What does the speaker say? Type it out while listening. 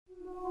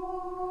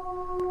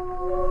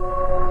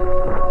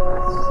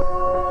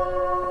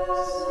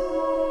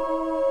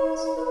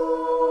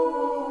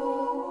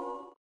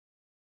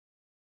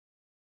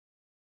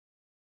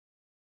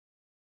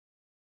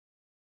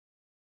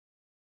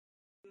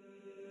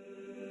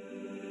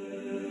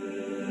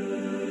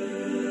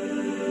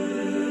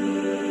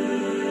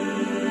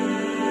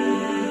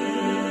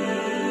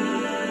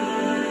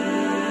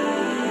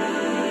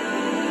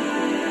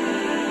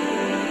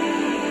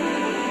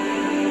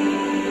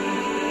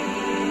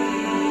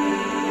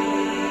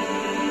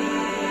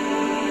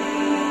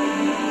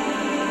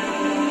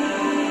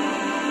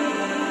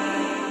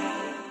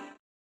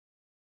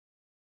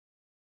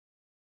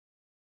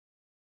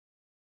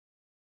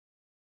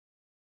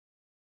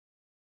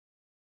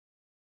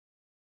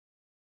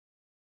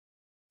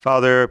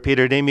Father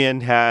Peter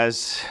Damian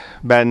has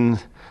been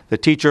the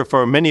teacher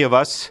for many of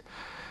us.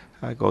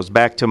 It goes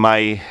back to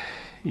my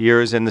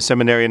years in the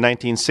seminary in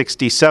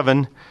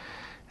 1967,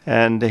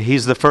 and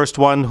he's the first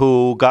one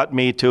who got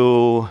me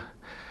to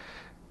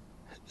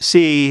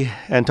see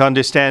and to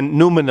understand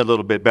Newman a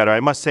little bit better. I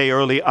must say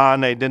early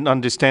on I didn't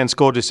understand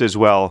Scotus as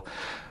well,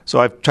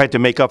 so I've tried to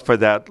make up for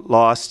that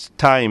lost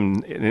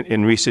time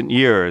in recent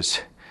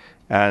years.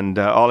 And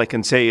all I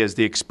can say is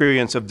the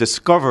experience of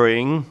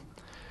discovering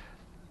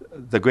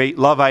the great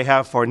love I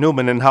have for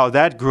Newman and how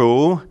that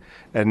grew,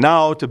 and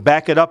now to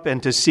back it up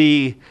and to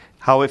see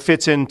how it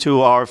fits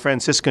into our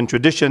Franciscan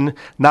tradition,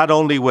 not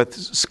only with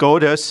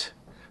Scotus,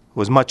 who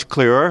was much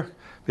clearer,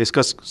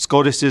 because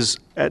Scotus is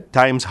at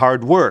times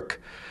hard work,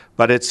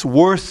 but it's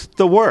worth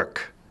the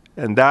work.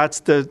 And that's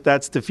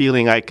the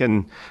feeling I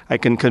can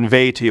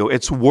convey to you.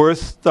 It's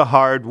worth the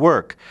hard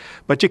work.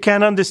 But you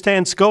can't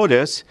understand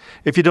Scotus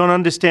if you don't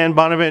understand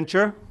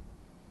Bonaventure.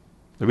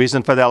 The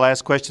reason for that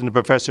last question to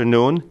Professor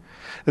Noon.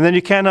 And then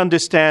you can't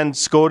understand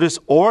Scotus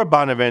or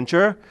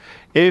Bonaventure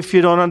if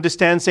you don't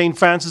understand St.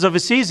 Francis of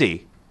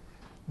Assisi.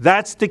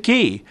 That's the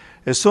key.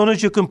 As soon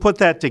as you can put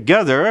that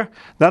together,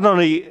 not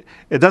only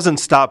it doesn't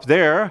stop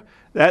there,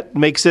 that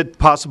makes it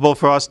possible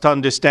for us to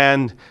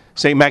understand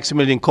St.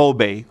 Maximilian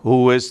Kolbe,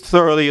 who is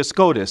thoroughly a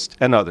Scotist,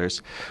 and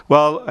others.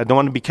 Well, I don't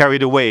want to be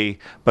carried away,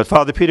 but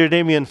Father Peter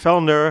Damian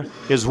Fehlner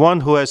is one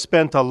who has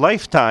spent a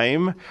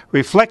lifetime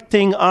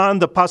reflecting on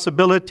the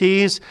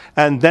possibilities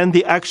and then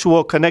the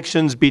actual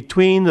connections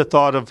between the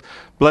thought of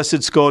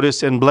Blessed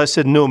Scotus and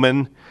Blessed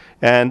Newman,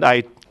 and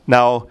I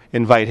now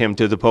invite him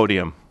to the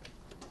podium.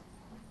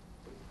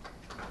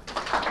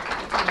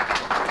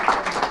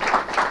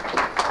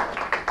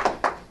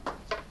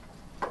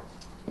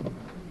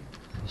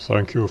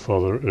 Thank you,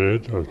 Father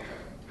Ed.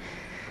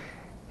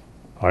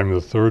 I'm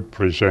the third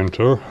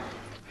presenter.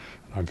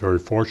 I'm very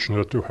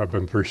fortunate to have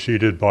been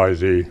preceded by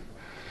the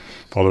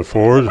Father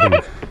Ford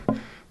and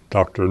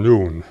Dr.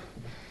 Noon.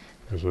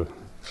 There's a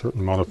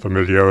certain amount of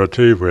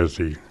familiarity with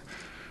the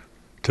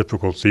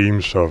typical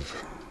themes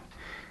of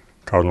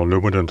Cardinal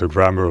Newman and the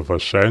Grammar of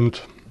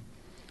Assent,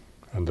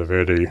 and the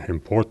very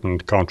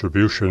important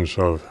contributions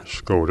of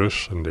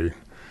Scotus and the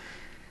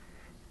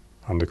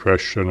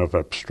question of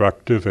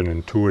abstractive and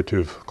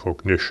intuitive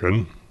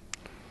cognition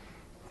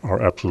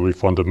are absolutely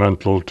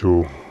fundamental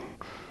to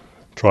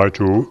try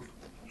to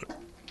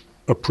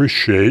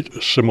appreciate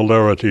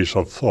similarities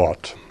of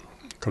thought,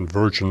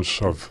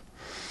 convergence of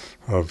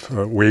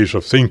ways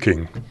of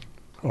thinking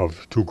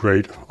of two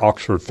great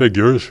Oxford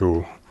figures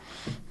who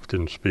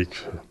didn't speak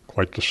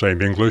quite the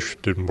same English,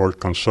 weren't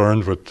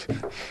concerned with,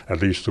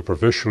 at least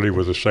superficially,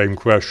 with the same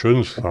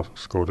questions.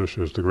 Scotus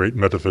is the great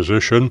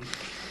metaphysician,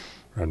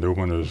 and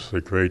Newman is the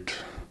great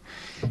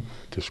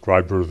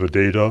describer of the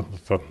data,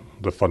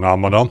 the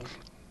phenomena.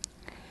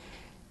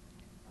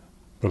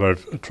 But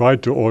I've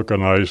tried to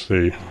organize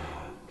the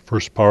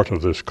first part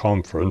of this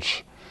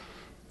conference.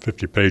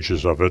 50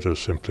 pages of it is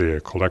simply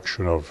a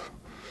collection of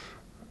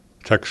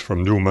texts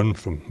from Newman,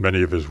 from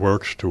many of his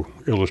works, to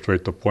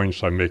illustrate the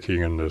points I'm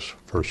making in this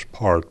first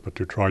part, but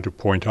to try to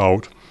point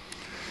out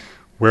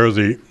where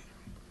the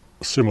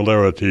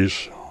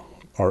similarities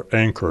are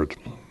anchored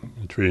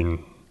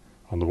between,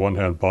 on the one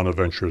hand,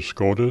 Bonaventure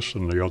Scotus,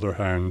 and on the other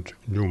hand,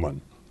 Newman.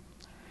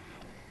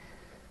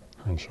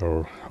 And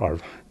so I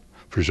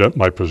present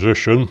my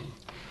position,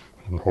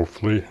 and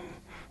hopefully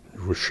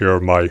you will share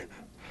my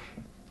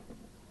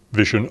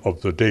vision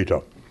of the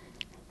data.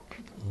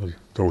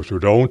 Those who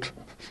don't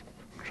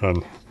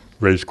can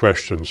raise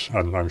questions,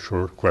 and I'm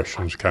sure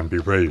questions can be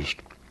raised.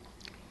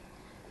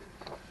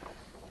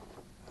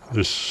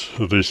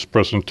 This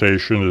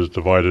presentation is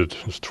divided,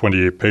 it's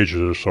 28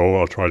 pages or so.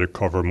 I'll try to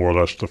cover more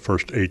or less the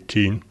first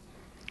 18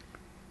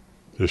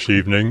 this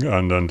evening,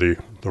 and then the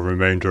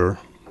remainder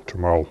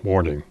tomorrow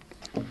morning.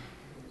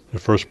 The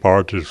first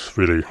part is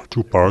really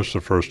two parts.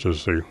 The first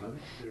is the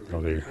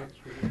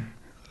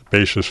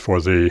basis for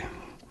the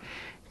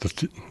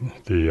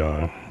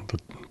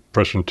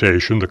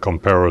presentation, the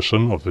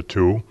comparison of the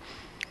two.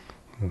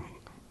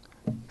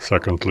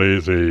 Secondly,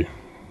 the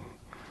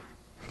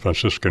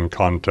Franciscan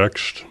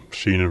context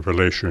seen in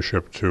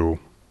relationship to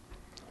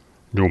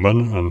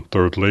Newman. And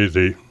thirdly,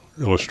 the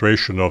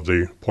illustration of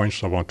the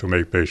points I want to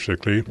make,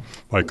 basically,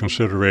 by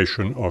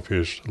consideration of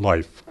his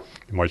life.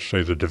 You might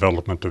say the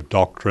development of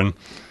doctrine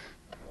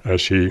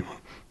as he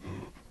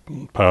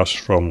passed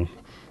from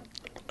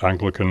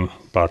Anglican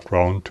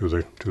background to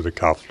the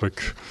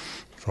Catholic,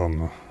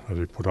 from, as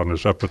he put on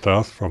his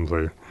epitaph, from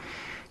the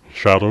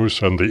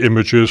shadows and the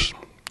images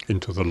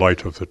into the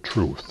light of the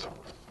truth.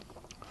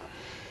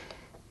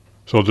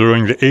 So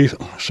during the 8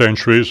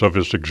 centuries of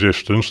its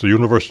existence, the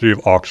University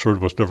of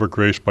Oxford was never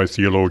graced by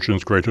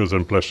theologians greater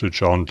than Blessed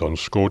John Duns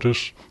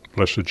Scotus,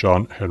 Blessed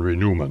John Henry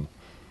Newman.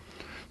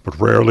 But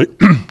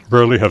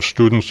rarely have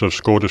students of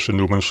Scotus and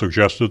Newman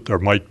suggested there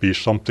might be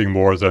something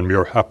more than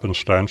mere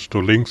happenstance to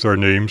link their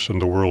names in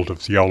the world of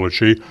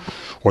theology,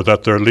 or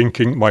that their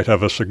linking might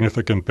have a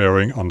significant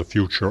bearing on the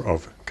future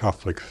of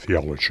Catholic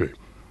theology.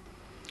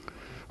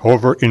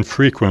 However,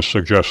 infrequent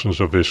suggestions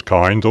of this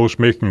kind, those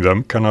making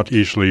them cannot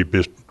easily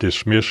be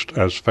dismissed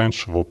as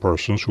fanciful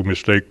persons who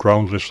mistake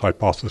groundless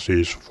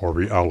hypotheses for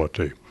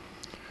reality.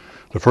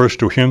 The first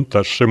to hint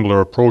that similar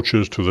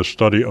approaches to the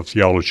study of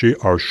theology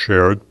are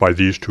shared by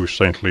these two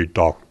saintly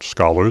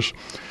scholars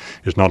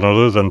is none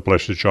other than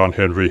Blessed John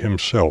Henry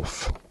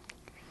himself.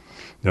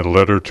 In a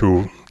letter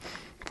to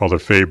Father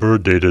Faber,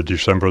 dated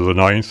December the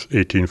 9th,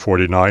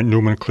 1849,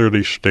 Newman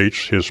clearly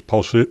states his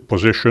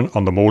position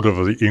on the motive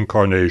of the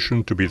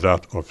Incarnation to be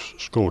that of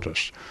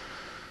Scotus.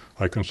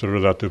 I consider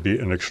that to be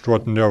an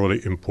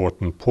extraordinarily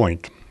important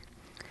point,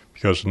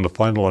 because in the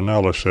final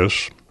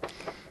analysis,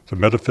 the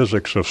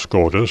metaphysics of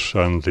Scotus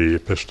and the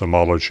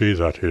epistemology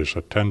that is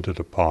attended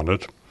upon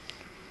it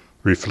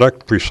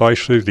reflect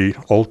precisely the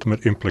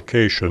ultimate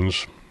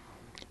implications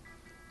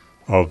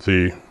of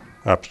the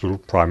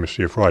absolute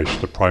primacy of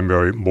Christ, the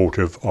primary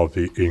motive of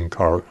the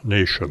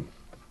Incarnation.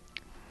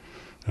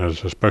 And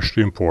it's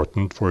especially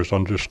important for his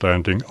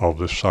understanding of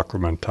the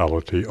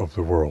sacramentality of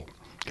the world.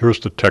 Here's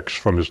the text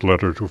from his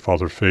letter to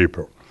Father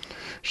Faber.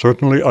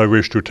 Certainly I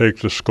wish to take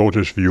the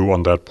Scotus view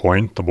on that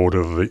point, the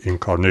motive of the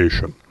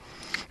Incarnation.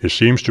 It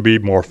seems to be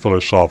more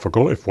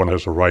philosophical, if one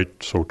has a right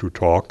so to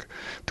talk,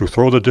 to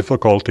throw the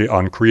difficulty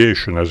on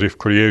creation as if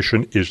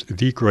creation is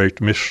the great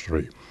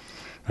mystery,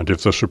 and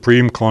if the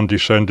Supreme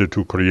condescended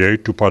to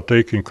create, to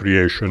partake in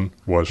creation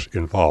was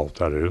involved,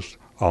 that is,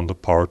 on the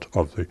part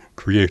of the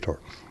Creator.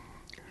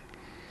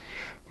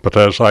 But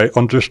as I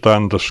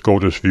understand the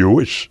Scotus view,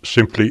 it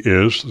simply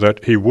is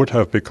that he would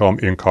have become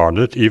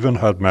incarnate even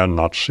had man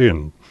not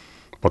sinned.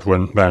 But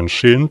when man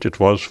sinned, it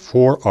was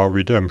for our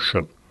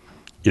redemption.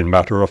 In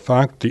matter of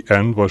fact, the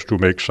end was to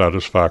make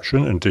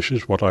satisfaction, and this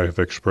is what I have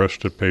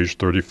expressed at page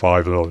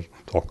 35,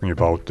 talking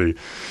about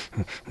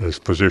his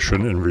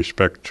position in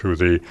respect to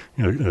the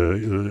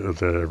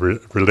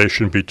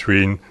relation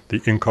between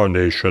the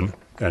Incarnation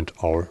and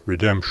our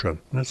redemption.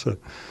 That's a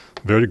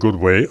very good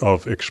way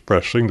of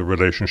expressing the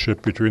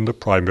relationship between the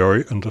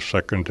primary and the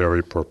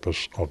secondary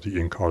purpose of the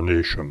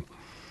Incarnation.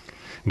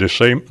 In the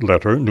same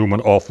letter, Newman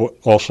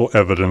also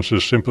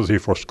evidences sympathy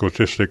for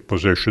Scotistic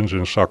positions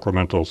in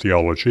sacramental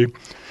theology,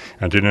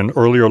 and in an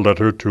earlier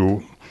letter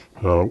to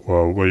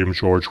William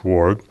George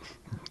Ward,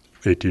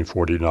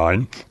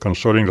 1849,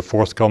 concerning the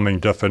forthcoming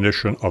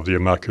definition of the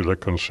Immaculate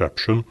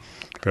Conception,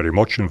 very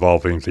much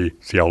involving the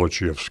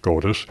theology of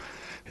Scotus,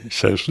 he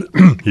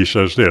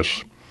says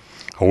this: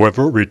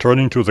 however,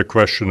 returning to the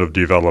question of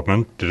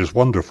development, it is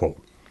wonderful.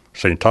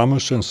 St.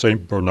 Thomas and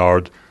St.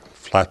 Bernard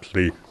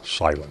flatly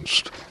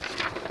silenced,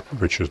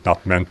 which is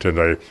not meant in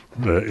a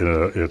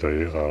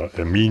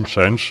mean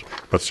sense,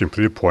 but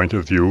simply a point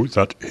of view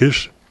that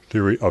his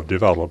theory of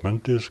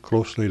development is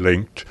closely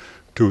linked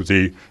to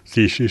the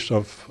thesis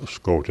of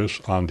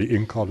Scotus on the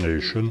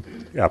Incarnation,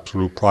 the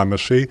absolute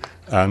primacy,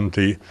 and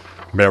the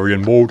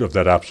Marian mode of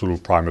that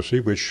absolute primacy,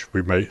 which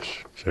we may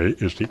say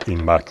is the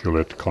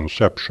Immaculate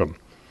Conception.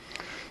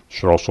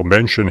 Should also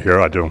mention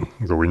here, I don't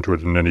go into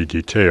it in any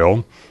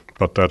detail,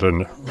 but that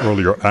an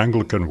earlier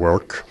Anglican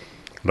work,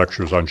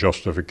 Lectures on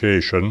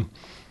Justification,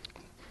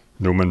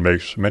 Newman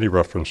makes many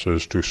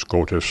references to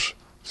Scotus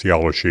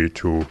theology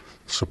to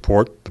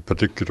support the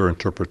particular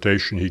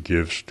interpretation he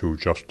gives to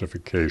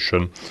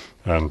justification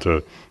and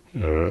the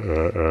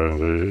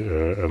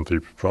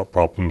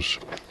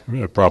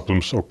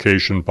problems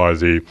occasioned by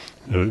the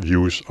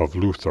views of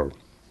Luther.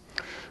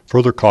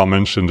 Further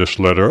comments in this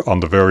letter on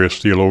the various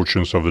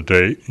theologians of the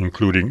day,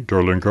 including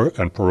Derlinger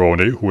and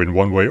Peroni, who in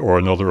one way or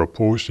another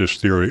opposed his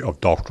theory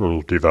of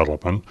doctrinal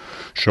development,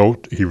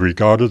 showed he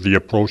regarded the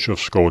approach of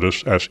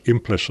Scotus as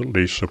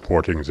implicitly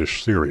supporting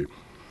this theory.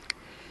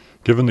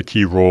 Given the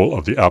key role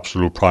of the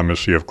absolute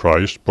primacy of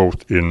Christ,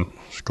 both in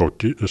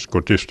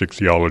Scotistic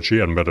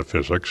theology and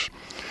metaphysics,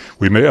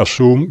 we may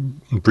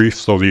assume,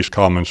 brief though these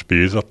comments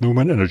be, that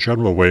Newman in a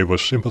general way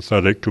was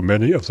sympathetic to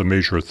many of the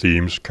major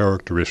themes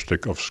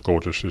characteristic of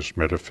Scotus's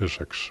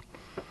metaphysics.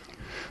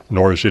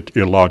 Nor is it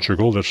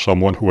illogical that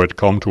someone who had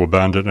come to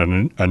abandon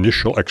an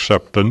initial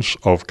acceptance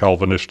of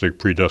Calvinistic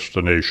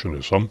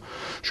predestinationism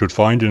should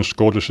find in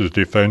Scotus's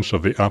defense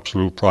of the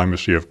absolute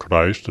primacy of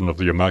Christ and of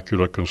the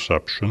Immaculate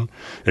Conception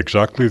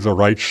exactly the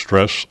right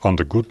stress on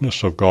the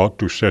goodness of God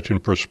to set in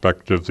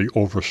perspective the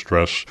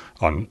overstress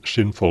on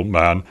sinful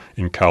man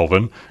in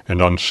Calvin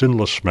and on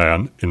sinless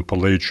man in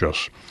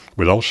Pelagius,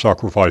 without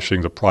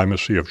sacrificing the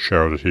primacy of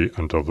charity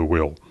and of the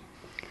will.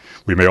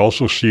 We may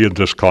also see in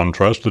this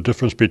contrast the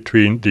difference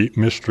between the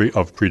mystery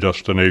of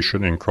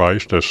predestination in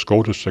Christ, as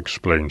Scotus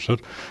explains it,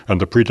 and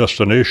the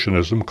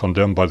predestinationism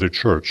condemned by the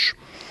Church,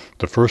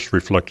 the first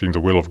reflecting the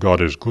will of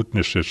God as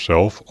goodness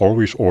itself,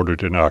 always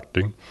ordered in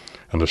acting,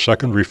 and the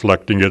second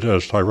reflecting it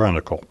as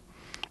tyrannical,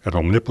 an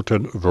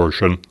omnipotent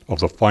version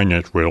of the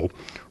finite will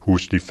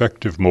whose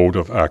defective mode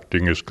of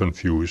acting is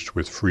confused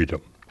with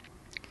freedom.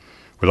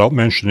 Without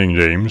mentioning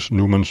names,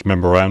 Newman's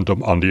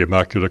memorandum on the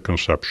Immaculate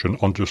Conception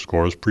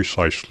underscores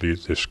precisely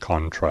this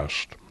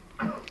contrast.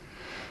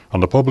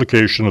 On the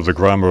publication of the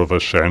Grammar of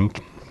Assent,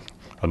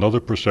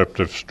 Another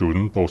perceptive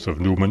student, both of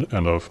Newman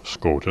and of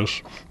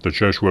Scotus, the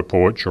Jesuit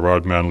poet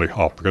Gerard Manley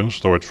Hopkins,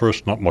 though at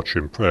first not much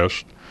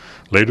impressed,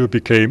 later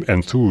became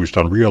enthused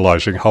on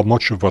realizing how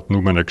much of what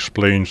Newman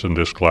explains in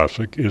this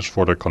classic is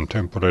for the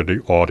contemporary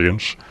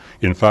audience,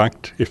 in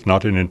fact, if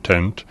not in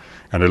intent,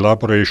 an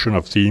elaboration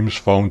of themes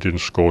found in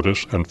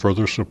Scotus and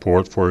further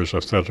support for his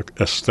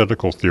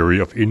aesthetical theory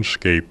of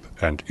inscape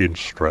and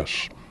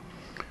in-stress.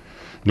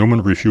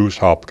 Newman refused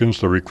Hopkins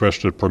the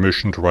requested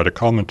permission to write a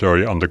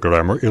commentary on the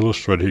grammar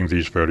illustrating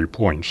these very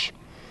points.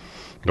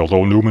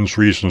 Although Newman's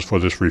reasons for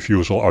this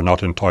refusal are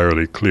not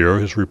entirely clear,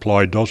 his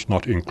reply does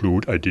not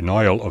include a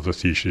denial of the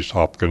thesis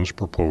Hopkins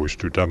proposed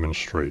to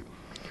demonstrate.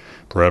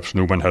 Perhaps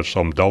Newman had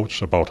some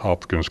doubts about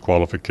Hopkins'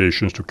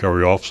 qualifications to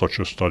carry off such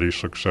a study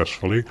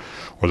successfully,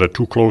 or that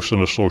too close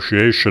an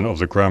association of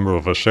the grammar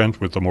of assent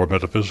with the more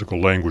metaphysical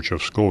language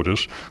of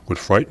Scotus would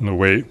frighten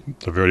away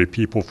the very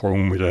people for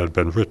whom it had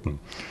been written,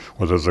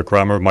 or that the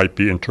grammar might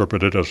be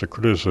interpreted as a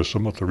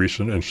criticism of the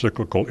recent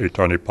encyclical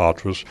Aeterni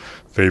Patris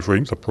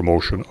favoring the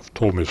promotion of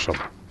Thomism.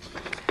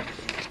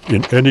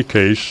 In any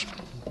case,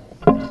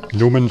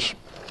 Newman's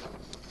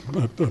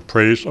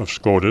praise of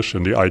Scotus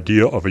in the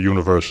idea of a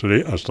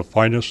university as the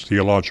finest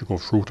theological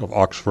fruit of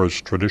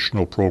Oxford's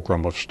traditional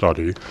program of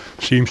study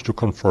seems to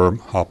confirm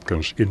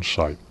Hopkins'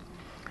 insight.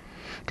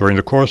 During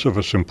the course of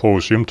a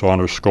symposium to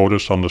honor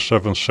Scotus on the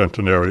 7th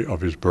centenary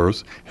of his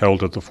birth,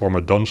 held at the former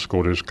Duns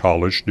Scotus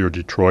College near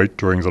Detroit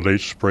during the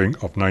late spring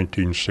of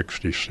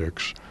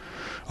 1966,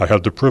 I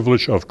had the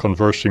privilege of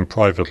conversing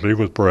privately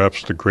with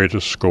perhaps the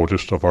greatest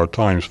Scotist of our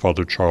times,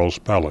 Father Charles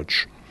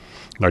Ballich.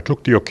 And I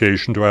took the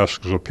occasion to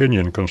ask his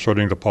opinion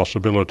concerning the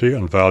possibility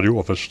and value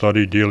of a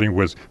study dealing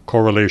with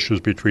correlations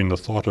between the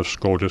thought of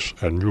Scotus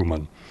and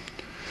Newman.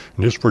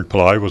 And his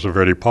reply was a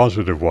very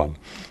positive one,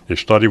 a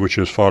study which,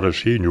 as far as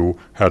he knew,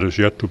 had as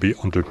yet to be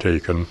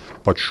undertaken,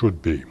 but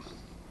should be.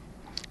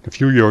 A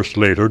few years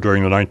later,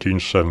 during the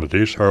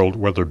 1970s, Harold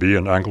Weatherby,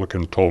 an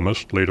Anglican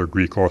Thomist, later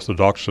Greek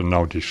Orthodox and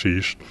now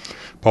deceased,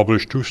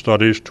 published 2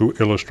 studies to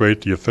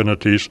illustrate the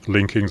affinities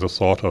linking the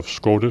thought of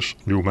Scotus,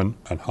 Newman,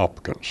 and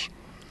Hopkins.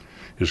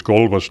 His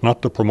goal was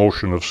not the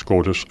promotion of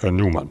Scotus and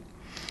Newman.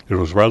 It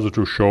was rather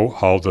to show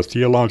how the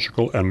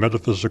theological and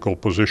metaphysical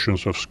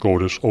positions of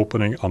Scotus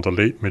opening on the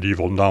late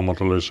medieval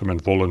nominalism and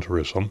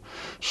voluntarism,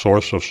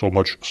 source of so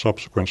much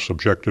subsequent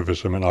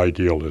subjectivism and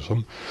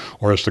idealism,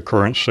 or as the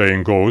current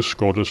saying goes,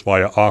 Scotus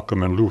via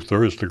Occam and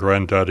Luther is the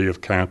granddaddy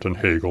of Kant and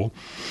Hegel,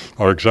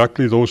 are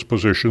exactly those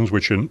positions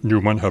which in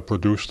Newman have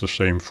produced the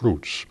same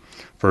fruits.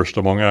 First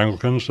among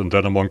Anglicans and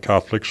then among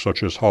Catholics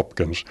such as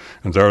Hopkins,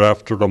 and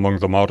thereafter among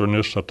the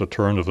modernists at the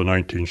turn of the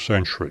 19th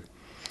century.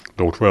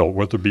 Note well,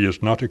 Weatherby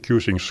is not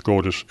accusing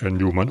Scotus and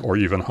Newman or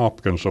even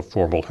Hopkins of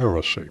formal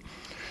heresy.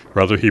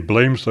 Rather, he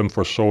blames them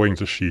for sowing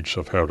the seeds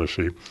of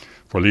heresy,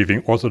 for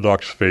leaving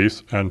orthodox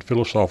faith and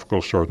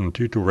philosophical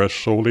certainty to rest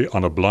solely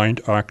on a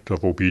blind act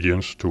of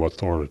obedience to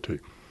authority.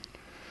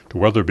 To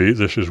Weatherby,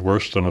 this is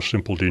worse than a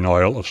simple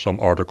denial of some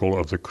article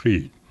of the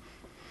Creed.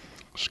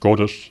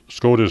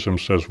 Scotism,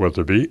 says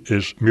Weatherby,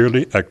 is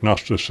merely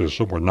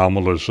agnosticism or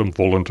nominalism,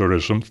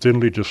 voluntarism,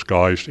 thinly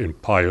disguised in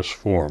pious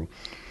form,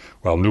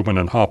 while Newman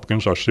and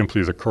Hopkins are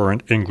simply the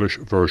current English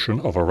version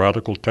of a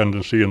radical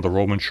tendency in the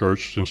Roman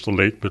Church since the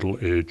late Middle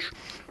Age,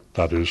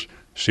 that is,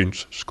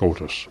 since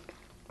Scotus.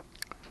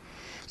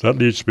 That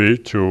leads me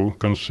to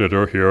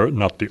consider here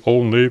not the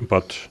only,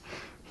 but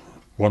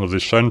one of the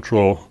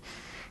central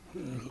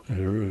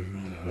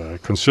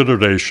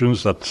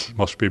considerations that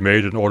must be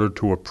made in order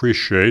to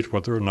appreciate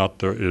whether or not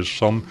there is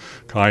some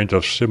kind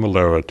of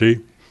similarity,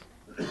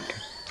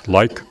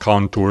 like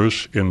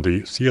contours in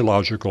the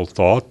theological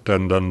thought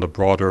and then the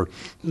broader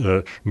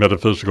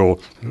metaphysics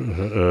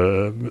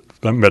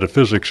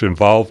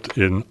involved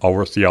in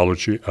our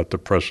theology at the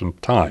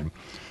present time.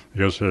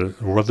 Because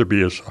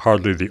Weatherby is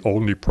hardly the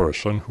only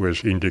person who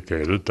has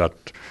indicated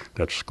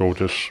that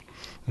Scotus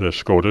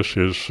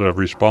is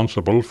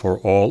responsible for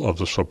all of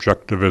the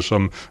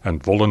subjectivism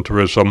and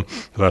voluntarism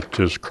that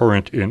is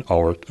current in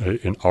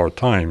our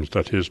times,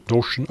 that his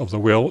notion of the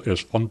will is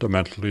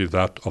fundamentally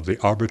that of the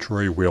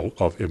arbitrary will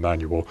of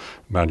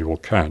Immanuel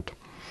Kant.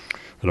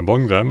 And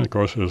among them, of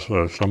course, is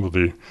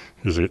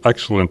he's an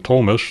excellent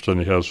Thomist,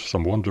 and he has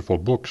some wonderful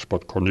books,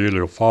 but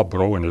Cornelio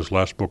Fabro, in his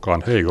last book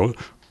on Hegel,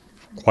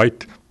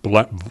 quite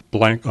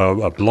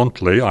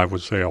bluntly, I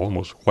would say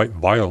almost quite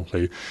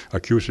violently,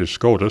 accuses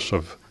Scotus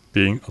of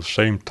being the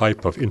same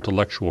type of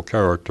intellectual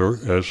character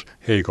as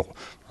Hegel.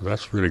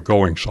 That's really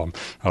going some.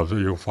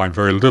 You'll find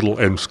very little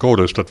in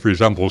Scotus that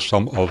resembles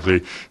some of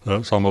the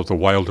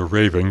wilder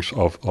ravings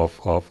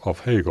of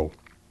Hegel.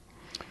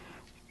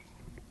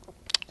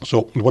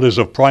 So what is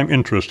of prime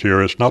interest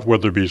here is not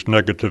Weatherby's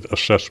negative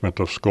assessment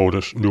of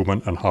Scotus,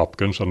 Newman, and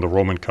Hopkins and the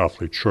Roman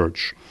Catholic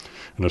Church,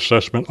 an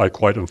assessment I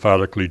quite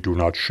emphatically do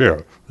not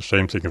share. The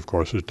same thing, of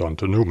course, is done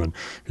to Newman.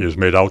 He is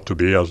made out to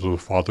be as the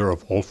father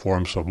of all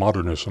forms of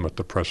modernism at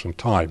the present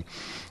time.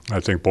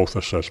 I think both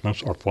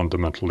assessments are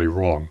fundamentally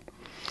wrong.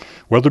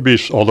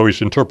 Although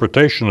his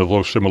interpretation of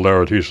those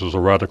similarities is a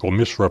radical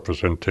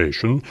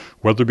misrepresentation,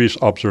 Weatherby's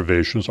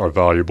observations are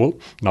valuable,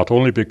 not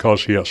only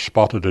because he has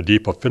spotted a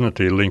deep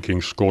affinity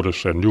linking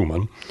Scotus and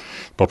Newman,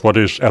 but what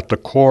is at the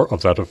core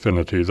of that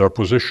affinity, their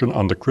position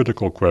on the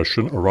critical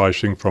question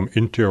arising from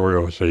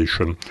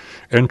interiorization,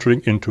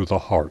 entering into the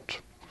heart.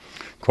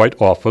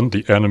 Quite often,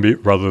 the enemy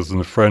rather than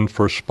the friend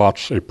first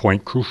spots a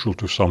point crucial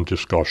to some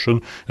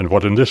discussion, and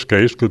what in this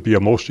case could be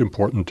a most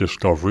important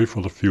discovery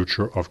for the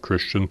future of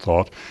Christian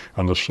thought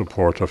and the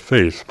support of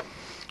faith.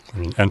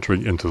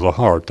 Entering into the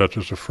heart, that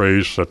is a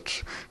phrase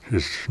that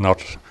is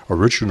not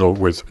original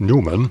with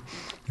Newman.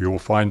 You will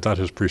find that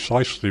is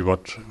precisely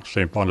what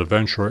St.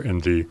 Bonaventure in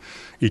the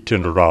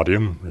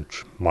Itinerarium,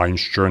 which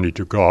Mind's Journey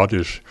to God,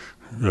 is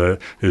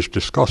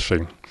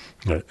discussing.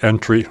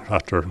 Entry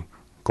after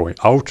going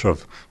out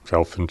of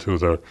self into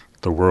the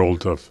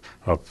world of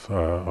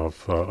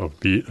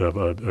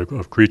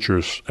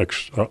creatures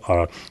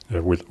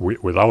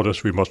without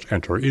us, we must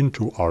enter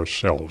into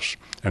ourselves,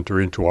 enter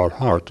into our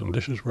heart, and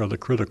this is where the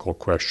critical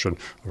question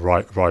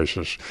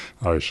rises.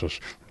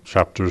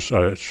 Chapters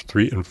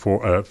 3 and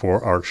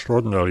 4 are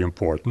extraordinarily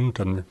important,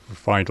 and we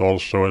find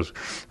also, as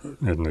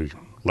in the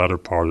latter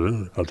part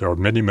of it, there are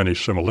many, many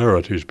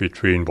similarities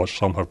between what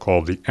some have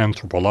called the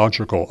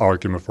anthropological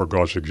argument for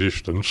God's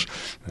existence,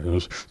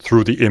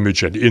 through the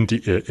image and in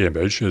the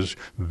image, is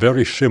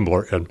very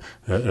similar and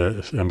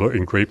similar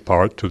in great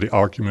part to the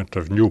argument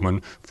of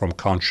Newman from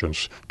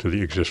conscience to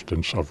the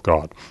existence of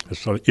God.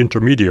 It's an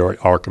intermediary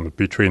argument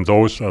between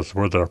those, as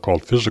were they're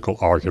called physical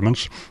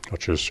arguments,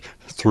 such as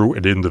through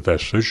and in the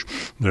vestige,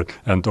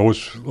 and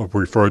those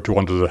referred to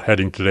under the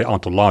heading today,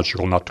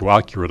 ontological, not too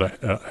accurate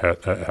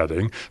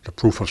heading, the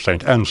proof of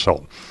St.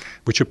 Anselm,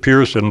 which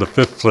appears in the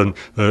fifth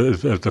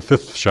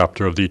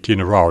chapter of the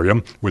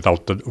Itinerarium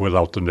without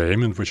the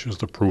name, and which is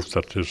the proof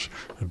that has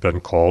been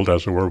called,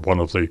 as it were,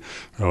 one of the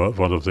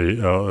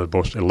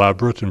most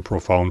elaborate and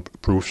profound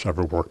proofs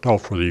ever worked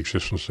out for the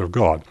existence of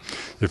God.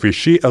 If we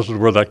see, as it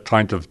were, that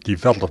kind of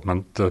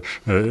development,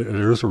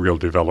 there is a real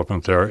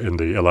development there in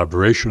the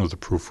elaboration of the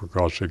proof for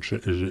God's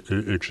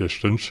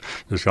existence.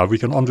 Is that we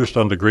can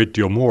understand a great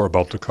deal more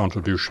about the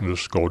contribution of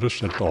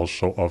Scotus and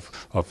also of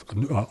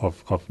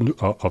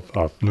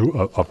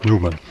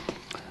Newman.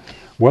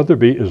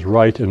 Weatherby is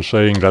right in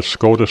saying that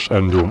Scotus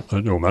and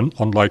Newman,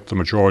 unlike the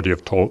majority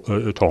of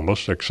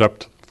Thomists,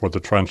 except for the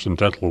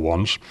transcendental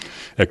ones,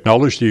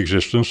 acknowledge the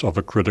existence of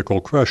a critical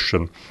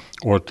question,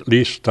 or at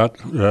least that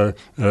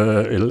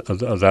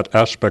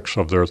aspects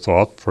of their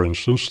thought, for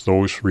instance,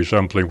 those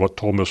resembling what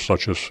Thomists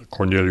such as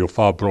Cornelio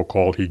Fabro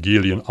call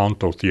Hegelian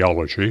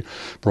ontotheology,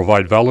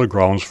 provide valid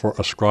grounds for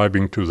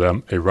ascribing to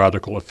them a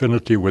radical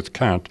affinity with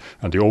Kant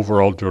and the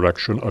overall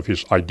direction of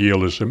his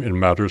idealism in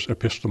matters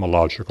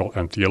epistemological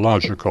and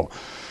theological.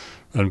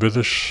 And with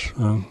this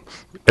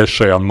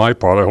essay on my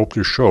part, I hope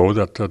to show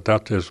that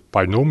that is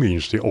by no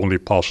means the only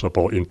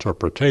possible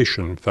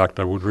interpretation. In fact,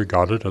 I would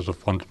regard it as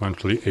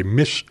fundamentally a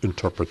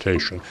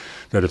misinterpretation,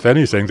 that if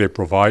anything, they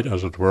provide,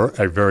 as it were,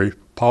 a very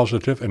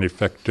positive and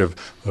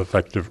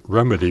effective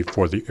remedy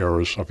for the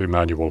errors of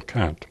Immanuel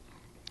Kant.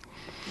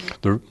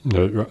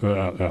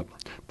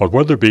 But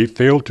Weatherby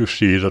failed to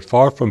see that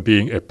far from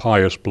being a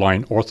pious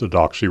blind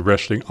orthodoxy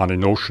resting on a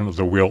notion of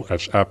the will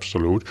as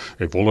absolute,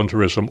 a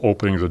voluntarism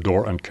opening the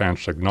door on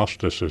Kant's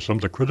agnosticism,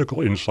 the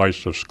critical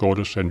insights of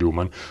Scotus and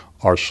Newman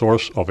are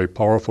source of a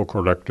powerful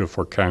corrective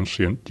for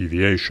Kantian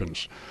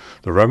deviations.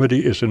 The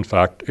remedy is in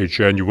fact a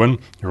genuine,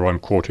 here I'm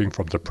quoting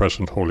from the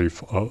present Holy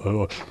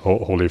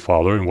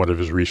Father in one of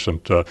his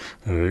recent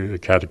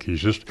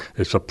catecheses,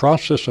 it's a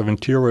process of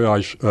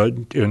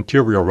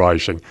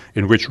interiorizing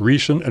in which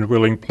reason and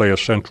willing play a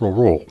central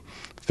role.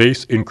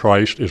 Faith in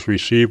Christ is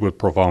received with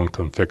profound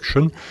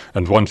conviction,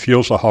 and one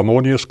feels a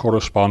harmonious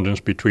correspondence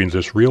between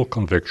this real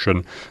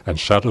conviction and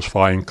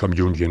satisfying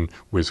communion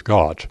with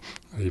God.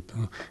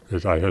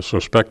 I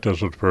suspect,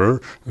 as it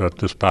were, that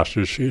this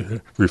passage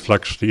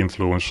reflects the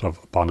influence of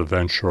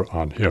Bonaventure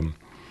on him.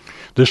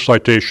 This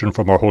citation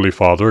from our Holy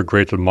Father, a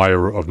great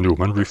admirer of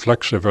Newman,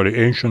 reflects a very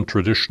ancient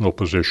traditional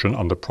position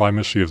on the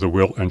primacy of the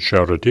will and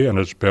charity and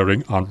its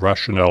bearing on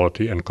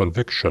rationality and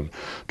conviction,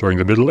 during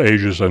the Middle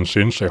Ages and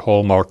since a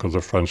hallmark of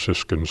the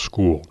Franciscan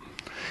school.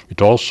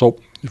 It also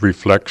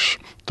reflects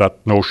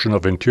that notion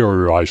of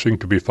interiorizing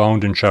to be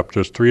found in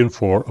chapters 3 and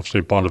 4 of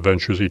St.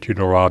 Bonaventure's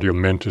Itinerarium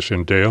Mentis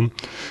in Deum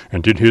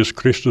and in his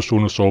Christus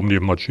Unus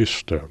Omnium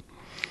Magister.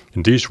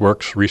 In these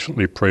works,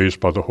 recently praised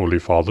by the Holy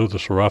Father, the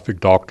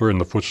seraphic doctor in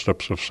the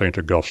footsteps of St.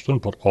 Augustine,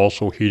 but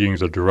also heeding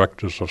the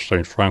directives of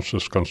St.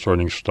 Francis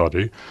concerning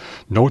study,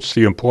 notes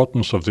the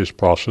importance of this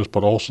process,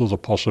 but also the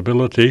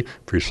possibility,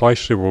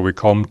 precisely where we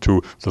come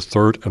to the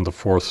third and the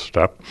fourth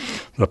step,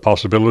 the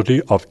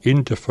possibility of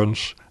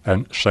indifference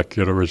and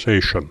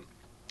secularization,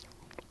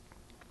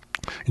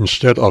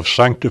 instead of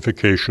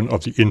sanctification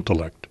of the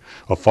intellect,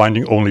 of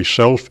finding only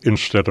self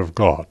instead of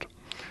God.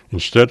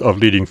 Instead of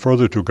leading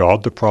further to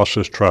God, the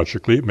process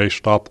tragically may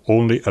stop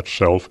only at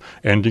self,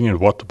 ending in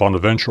what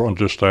Bonaventure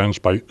understands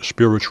by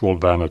spiritual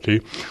vanity,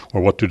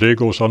 or what today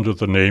goes under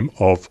the name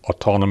of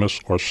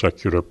autonomous or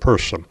secular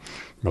person.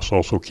 You must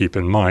also keep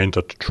in mind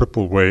that the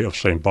triple way of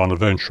St.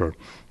 Bonaventure,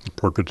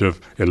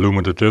 purgative,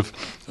 illuminative,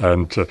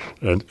 and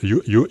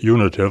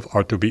unitive,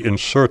 are to be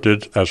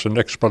inserted as an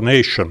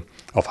explanation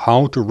of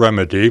how to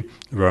remedy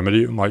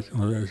might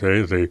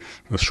say the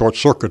short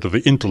circuit of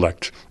the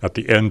intellect at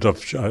the end of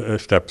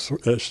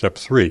step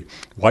 3.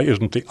 Why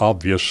isn't the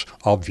obvious?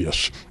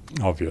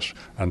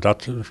 And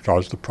that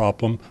starts the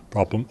problem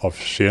of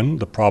sin,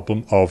 the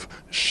problem of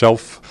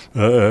self-love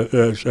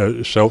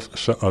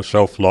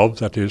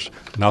that is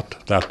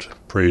not that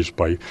praised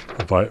by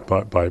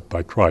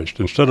Christ.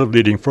 Instead of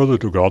leading further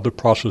to God, the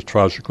process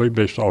tragically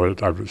based on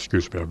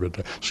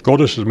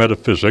Scotus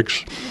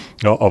Metaphysics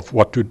of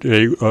what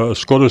today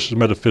Scotus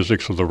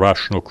Metaphysics of the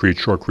rational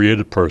creature or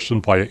created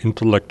person via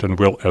intellect and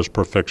will as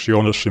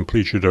perfectionis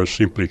simplicitas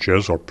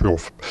simplices, or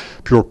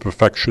pure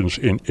perfections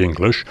in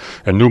English,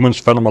 and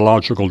Newman's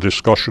phenomenological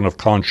discussion of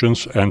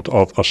conscience and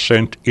of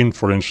assent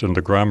inference in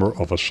the grammar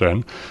of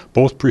assent,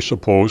 both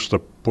presuppose the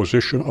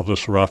position of the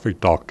seraphic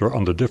doctor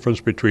on the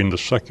difference between the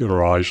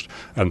secularized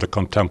and the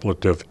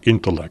contemplative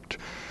intellect.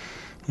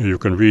 You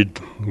can read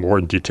more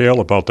in detail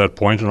about that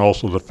point and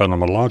also the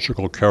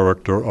phenomenological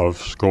character of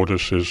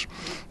Scotus's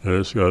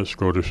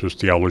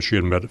theology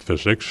and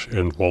metaphysics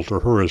in Walter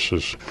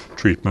Horace's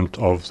treatment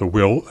of the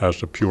will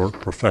as a pure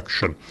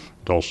perfection,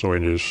 and also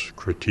in his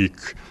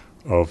critique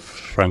of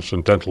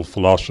transcendental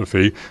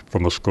philosophy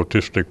from a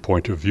Scotistic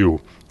point of view.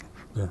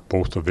 They're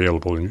both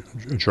available in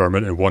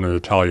German and one in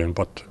Italian,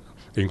 but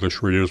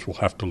English readers will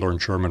have to learn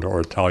German or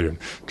Italian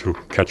to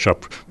catch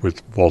up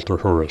with Walter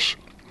Horace.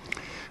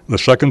 The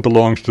second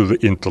belongs to the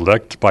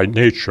intellect by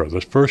nature.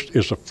 The first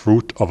is a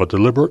fruit of a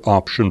deliberate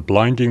option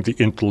blinding the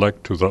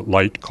intellect to the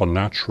light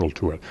connatural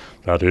to it,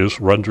 that is,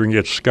 rendering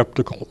it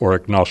skeptical or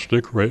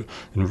agnostic in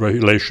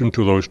relation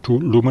to those two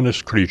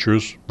luminous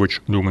creatures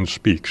which Newman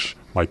speaks,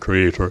 my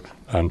Creator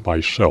and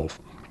myself.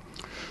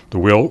 The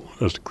will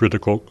is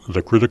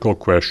the critical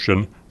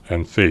question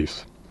and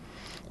faith.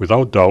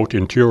 Without doubt,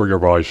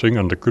 interiorizing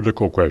and the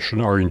critical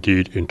question are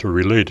indeed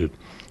interrelated.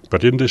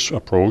 But in this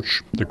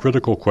approach, the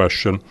critical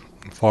question,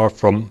 far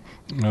from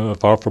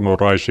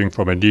arising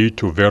from a need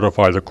to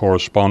verify the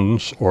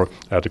correspondence or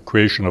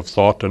adequation of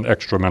thought and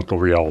extramental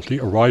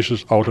reality,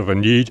 arises out of a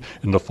need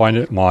in the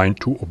finite mind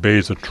to obey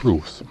the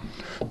truth,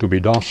 to be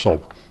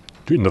docile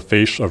in the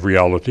face of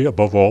reality,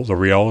 above all the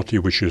reality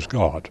which is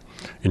God.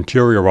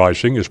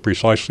 Interiorizing is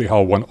precisely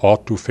how one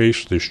ought to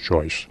face this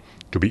choice.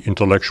 To be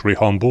intellectually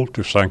humble,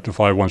 to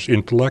sanctify one's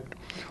intellect,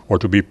 or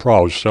to be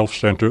proud,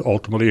 self-centered,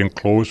 ultimately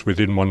enclosed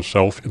within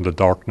oneself in the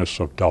darkness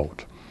of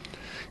doubt.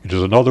 It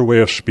is another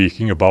way of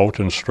speaking about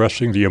and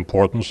stressing the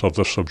importance of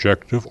the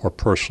subjective or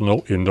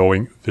personal in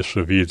knowing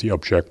vis-a-vis the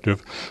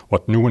objective,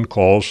 what Newman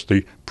calls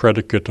the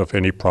predicate of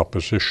any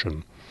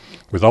proposition.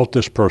 Without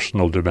this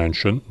personal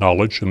dimension,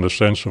 knowledge in the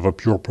sense of a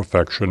pure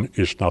perfection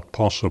is not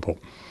possible.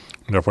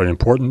 Therefore, an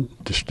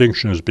important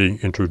distinction is being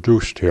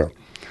introduced here.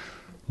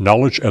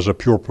 Knowledge as a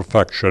pure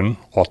perfection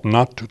ought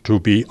not to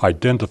be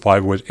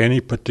identified with any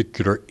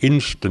particular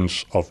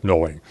instance of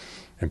knowing,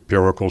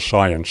 empirical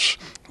science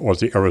or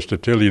the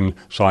Aristotelian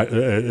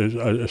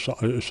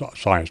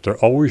science. There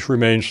always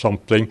remains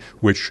something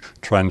which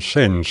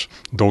transcends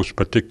those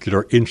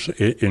particular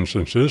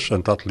instances,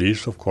 and that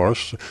leaves, of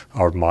course,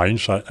 our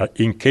minds are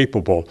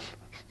incapable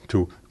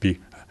to be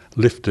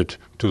lifted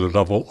to the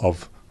level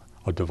of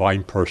a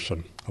divine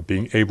person, of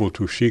being able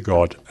to see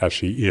God as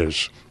he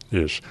is.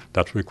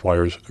 That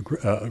requires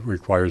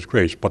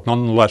grace. But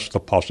nonetheless, the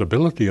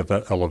possibility of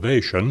that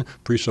elevation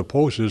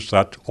presupposes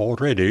that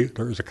already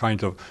there is a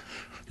kind of,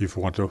 if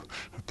you want to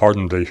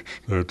pardon the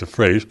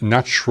phrase,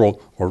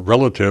 natural or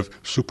relative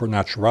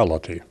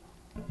supernaturality.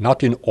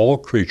 Not in all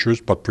creatures,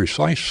 but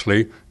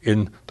precisely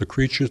in the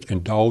creatures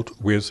endowed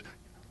with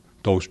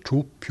those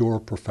two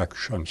pure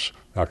perfections,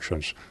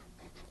 actions.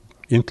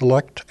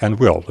 Intellect and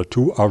will, the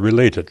two are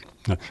related.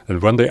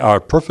 And when they are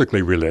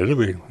perfectly related,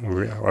 we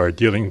are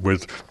dealing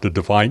with the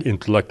divine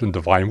intellect and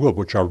divine will,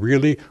 which are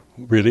really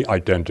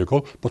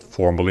identical, but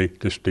formally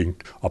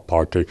distinct a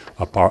parte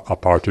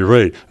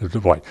re,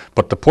 divine.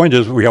 But the point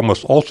is, we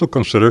must also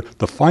consider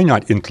the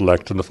finite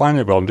intellect and the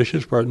finite will, and this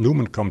is where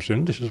Newman comes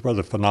in. This is where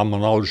the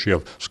phenomenology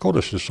of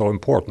Scotus is so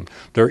important.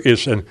 There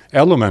is an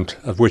element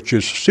of which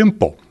is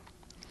simple.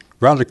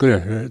 Radically,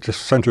 it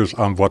just centers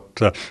on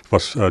what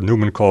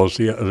Newman calls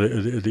the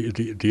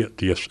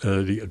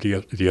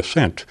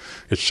assent.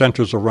 It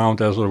centers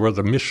around, as it were,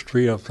 the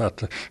mystery of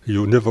that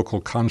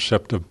univocal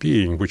concept of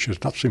being, which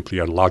is not simply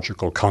a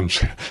logical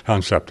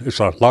concept. It's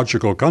a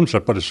logical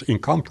concept, but it's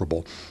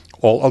incomparable.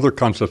 all other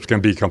concepts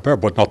can be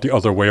compared, but not the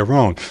other way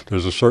around.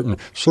 There's a certain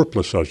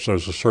surplusage,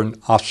 there's a certain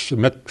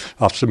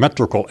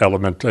asymmetrical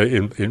element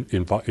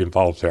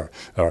involved there.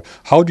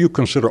 How do you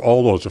consider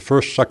all those? The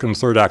first, second,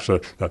 third acts,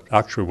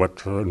 actually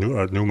what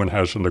Newman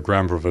has in the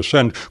Grammar of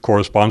Assent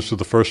corresponds to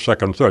the first,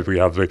 second, third. We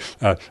have the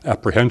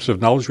apprehensive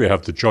knowledge, we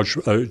have the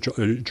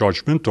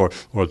judgment, or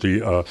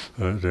the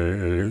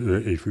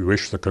if you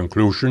wish, the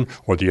conclusion,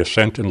 or the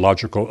assent in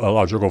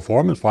logical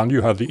form, and finally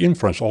you have the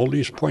inference. All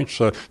these points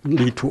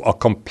lead to a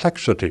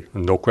complexity,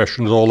 and no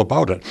question at all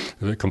about it.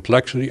 The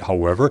complexity,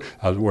 however,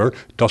 as it were,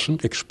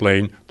 doesn't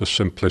explain the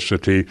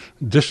simplicity.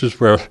 This is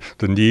where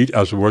the need,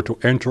 as it were, to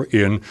enter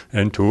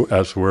into,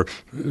 as it were,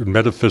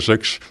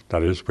 metaphysics,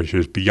 that is, which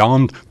is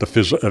beyond the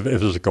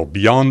physical,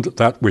 beyond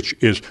that which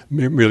is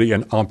merely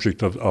an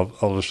object of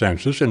the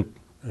senses, and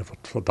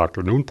what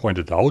Dr. Newman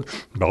pointed out,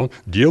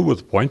 deal with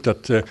the point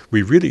that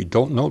we really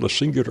don't know the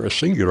singular as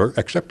singular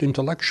except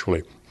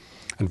intellectually.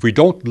 And we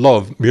don't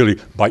love merely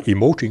by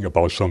emoting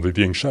about something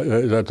being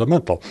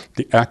sentimental.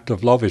 The act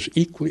of love is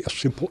equally a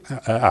simple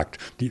act.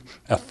 The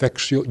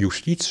affectio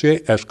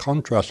justitiae as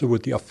contrasted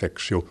with the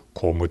affectio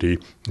commodi.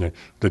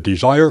 The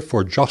desire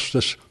for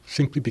justice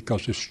simply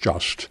because it's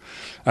just.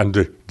 And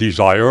the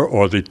desire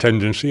or the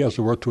tendency, as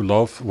it were, to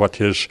love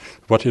what is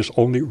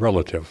only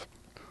relative.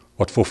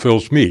 What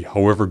fulfills me,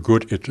 however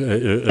good it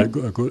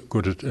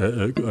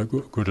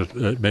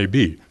may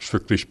be.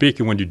 Strictly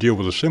speaking, when you deal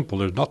with the simple,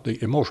 there's not the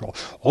emotional.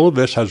 All of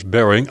this has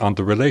bearing on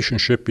the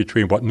relationship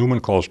between what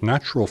Newman calls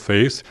natural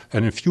faith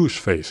and infused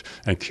faith.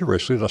 And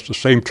curiously, that's the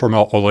same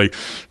terminology, although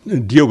they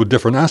deal with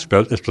different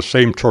aspects, it's the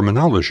same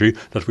terminology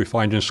that we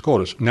find in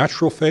Scotus.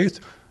 Natural faith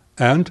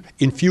and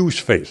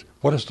infused faith.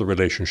 What is the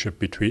relationship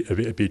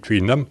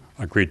between them?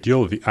 A great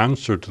deal of the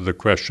answer to the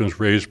questions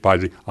raised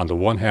by, on the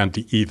one hand,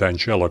 the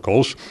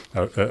evangelicals,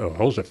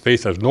 that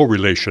faith has no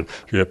relation,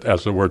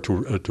 as it were,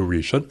 to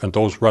reason, and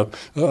those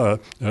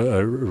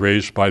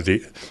raised by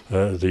the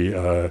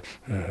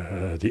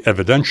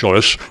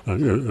evidentialists,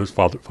 as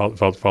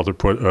Father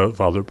put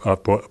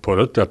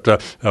it, that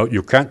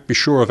you can't be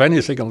sure of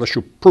anything unless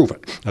you prove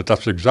it. And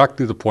that's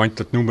exactly the point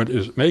that Newman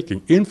is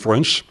making.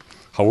 Inference,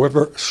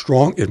 however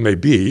strong it may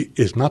be,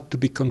 is not to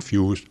be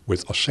confused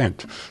with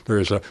assent. There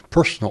is a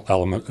personal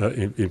element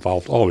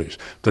involved always.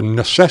 The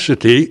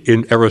necessity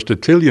in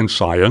Aristotelian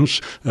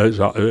science by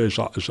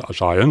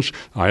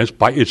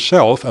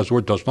itself, as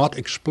it does not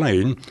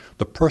explain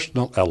the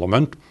personal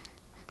element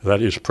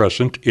that is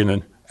present in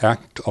an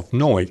act of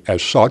knowing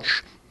as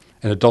such,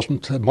 and it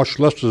doesn't, much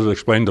less does it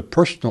explain the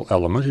personal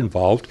element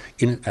involved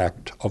in an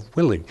act of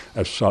willing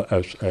as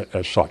such.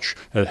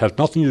 It has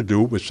nothing to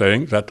do with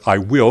saying that I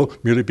will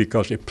merely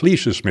because it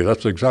pleases me.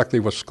 That's exactly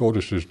what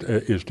Scotus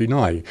is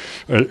denying.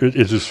 It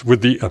is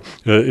with that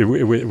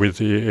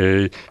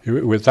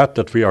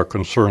we are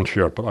concerned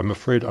here. But I'm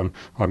afraid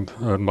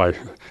my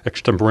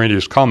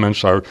extemporaneous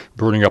comments are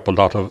burning up a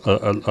lot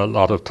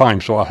of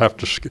time, so I have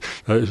to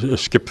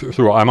skip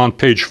through. I'm on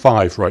page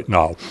 5 right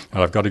now,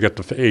 and I've got to get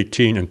to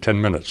 18 in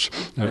 10 minutes.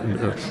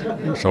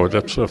 So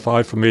that's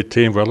 5 from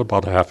 18, well,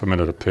 about half a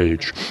minute a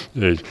page.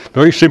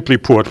 Very simply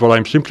put, what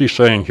I'm simply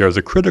saying here,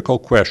 the critical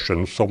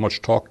question so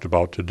much talked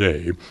about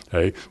today,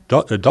 it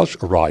does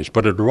arise,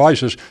 but it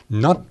arises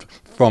not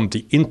from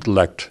the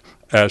intellect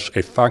as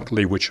a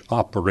faculty which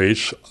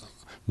operates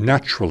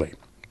naturally.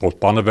 Both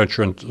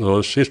Bonaventure and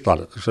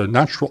Sistan, it's a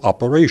natural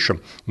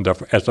operation, and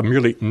therefore as a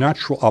merely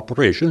natural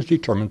operation is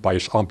determined by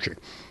its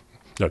object.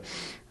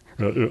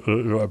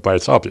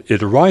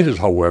 It arises,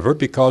 however,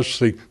 because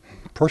the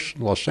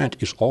personal assent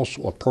is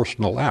also a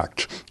personal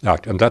act,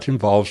 and that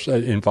involves the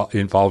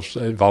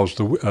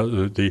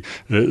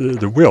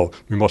will.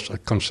 We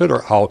must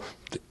consider how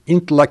the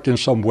intellect in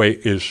some way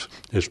is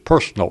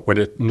personal when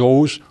it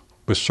knows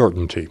with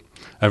certainty.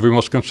 And we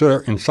must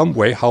consider in some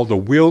way how the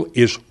will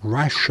is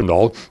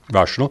rational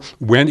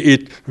when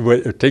it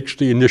takes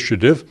the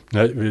initiative,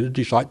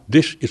 decide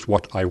this is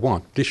what I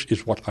want, this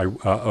is what I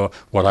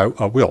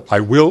will. I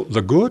will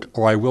the good,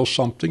 or I will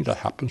something that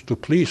happens to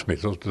please me.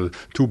 Those are the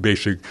two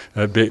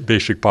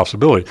basic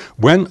possibilities.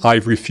 When I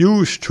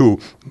refuse to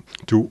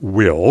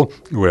will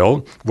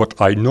what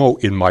I know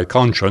in my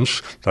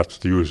conscience, that's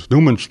to use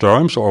Newman's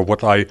terms, or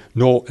what I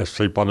know, as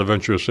St.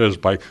 Bonaventure says,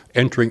 by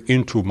entering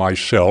into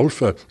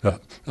myself,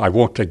 I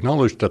won't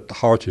acknowledge that the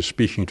heart is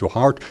speaking to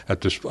heart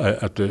at this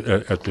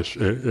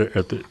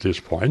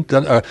point.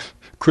 Then a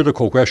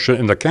critical question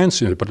in the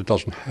Kantian, but it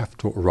doesn't have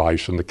to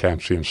arise in the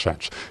Kantian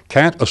sense.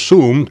 Kant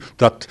assumed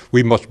that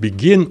we must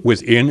begin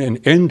within and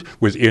end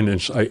within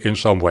in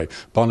some way.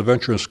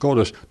 Bonaventure and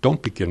Scotus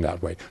don't begin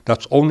that way.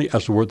 That's only,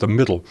 as it were, the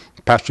middle,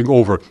 passing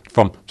over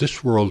from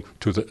this world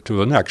to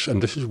the next.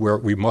 And this is where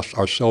we must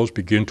ourselves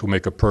begin to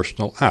make a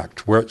personal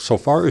act, where so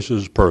far as it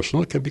is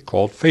personal, it can be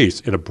called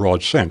faith in a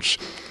broad sense.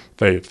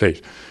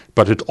 Faith.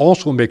 But it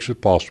also makes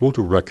it possible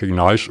to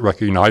recognize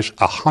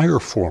a higher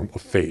form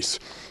of faith,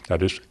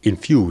 that is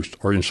infused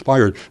or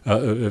inspired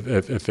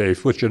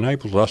faith, which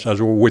enables us, as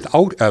it were,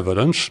 without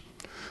evidence,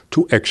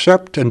 to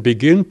accept and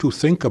begin to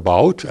think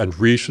about and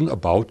reason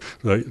about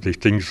the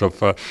things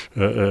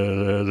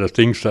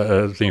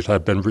that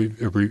have been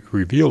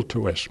revealed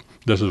to us.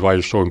 This is why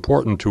it's so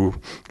important to,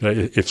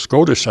 if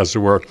Scotus, as it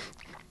were,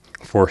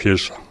 for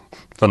his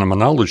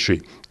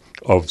phenomenology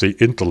of the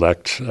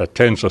intellect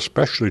tends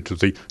especially to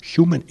the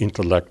human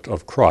intellect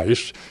of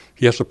Christ,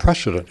 he has a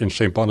precedent in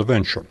St.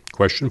 Bonaventure.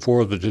 Question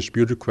 4 of the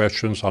disputed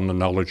questions on the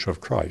knowledge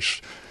of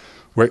Christ,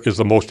 where is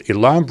the most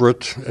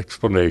elaborate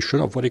explanation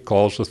of what he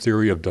calls the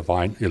theory of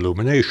divine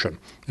illumination.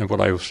 And what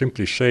I will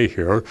simply say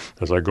here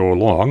as I go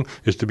along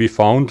is to be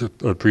found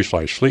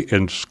precisely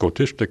in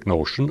Scotistic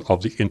notion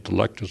of the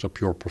intellect as a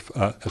pure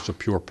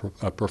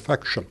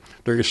perfection.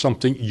 There is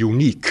something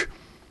unique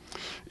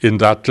in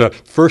that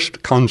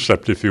first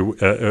concept, if you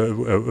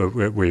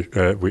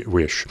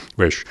wish.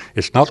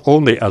 It's not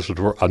only, as it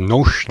were, a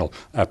notional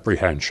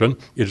apprehension,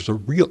 it is a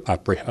real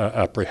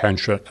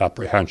apprehension,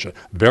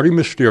 very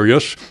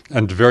mysterious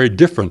and very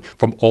different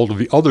from all of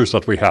the others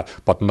that we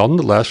have, but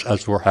nonetheless,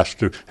 as it were, has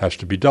to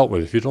be dealt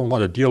with. If you don't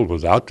want to deal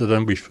with that,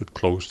 then we should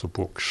close the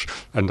books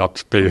and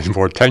not pay any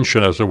more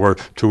attention, as it were,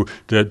 to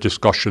the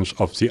discussions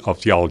of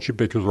theology,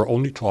 because we're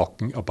only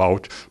talking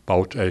about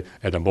an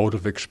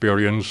emotive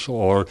experience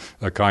or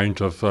a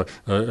kind of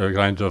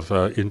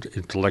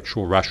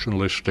intellectual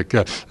rationalistic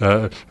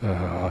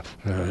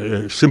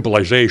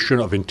symbolization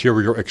of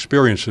interior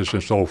experiences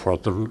and so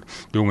forth.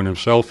 Newman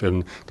himself,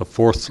 in the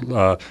fourth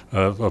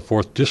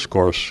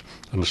discourse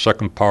and the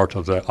second part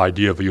of the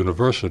idea of a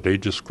university,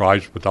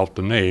 describes without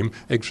the name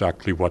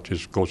exactly what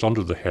goes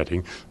under the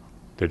heading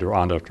later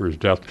on after his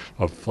death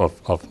of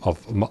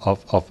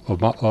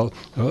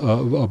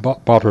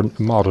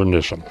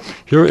modernism.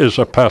 Here is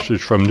a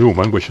passage from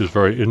Newman, which is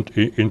very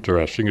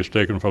interesting. It's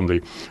taken from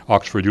the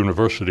Oxford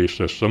University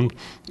system.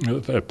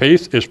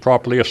 Faith is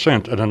properly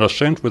assent, and an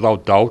assent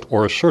without doubt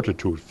or a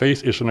certitude.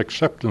 Faith is an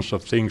acceptance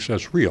of things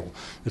as real.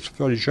 It's a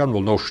very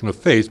general notion of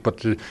faith,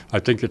 but I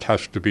think it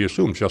has to be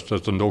assumed, just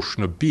as the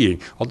notion of being.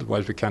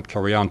 Otherwise, we can't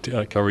carry on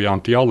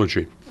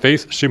theology.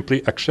 Faith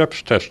simply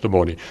accepts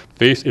testimony.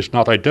 Faith is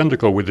not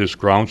identical with its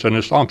grounds and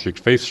its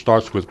objects. Faith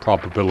starts with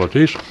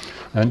probabilities,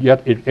 and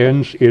yet it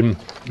ends in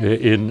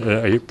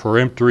a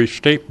peremptory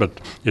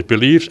statement. It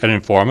believes an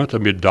informant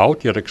amid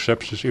doubt, yet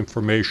accepts his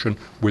information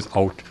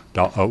without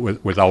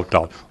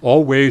doubt.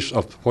 All ways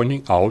of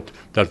pointing out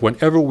that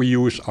whenever we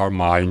use our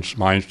minds,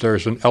 there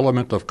is an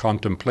element of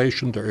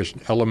contemplation, there is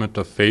an element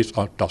of faith,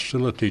 of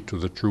docility to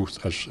the truth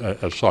as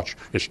such.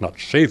 It's not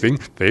saving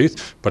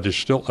faith, but it's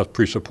still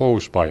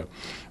presupposed by it.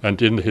 And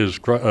in his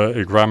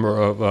grammar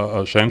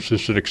of sense,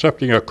 instead of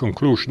accepting a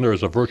conclusion, there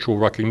is a virtual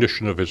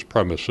recognition of its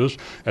premises.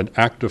 An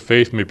act of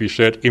faith may be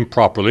said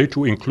improperly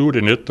to include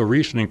in it the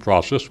reasoning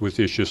process which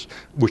is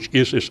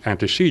its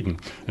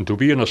antecedent, and to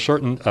be in a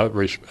certain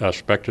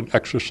aspect an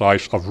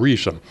exercise of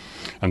reason.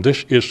 And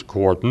this is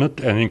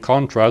coordinate and in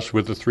contrast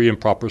with the three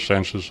improper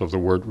senses of the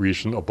word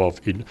reason above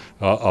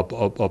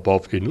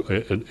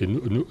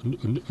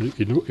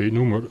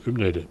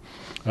enumerated.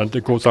 And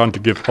it goes on to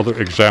give other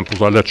examples.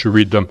 I'll let you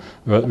read them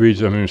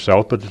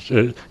himself, but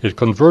it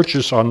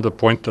converges on the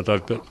point that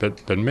I've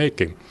been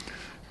making.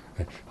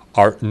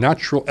 Our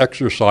natural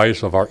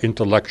exercise of our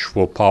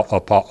intellectual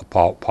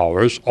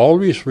powers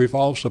always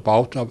revolves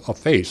about a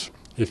faith.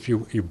 If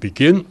you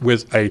begin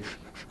with a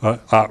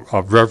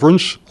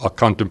reverence, a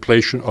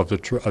contemplation of the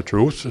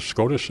truth.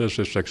 Scotus says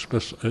this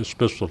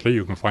explicitly.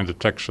 You can find the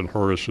text in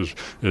Horace's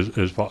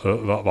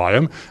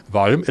volume.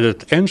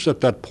 It ends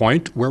at that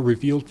point where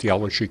revealed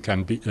theology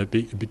can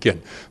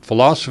begin.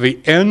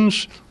 Philosophy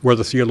ends where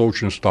the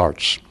theologian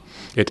starts.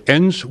 It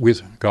ends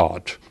with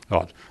God.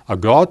 A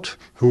God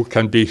who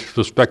can be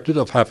suspected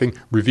of having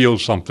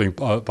revealed something,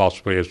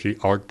 possibly, as the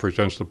art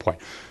presents the point.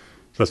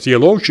 The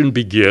theologian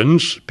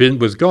begins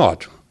with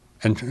God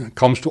and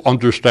comes to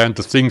understand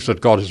the things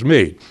that God has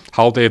made,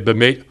 how they have been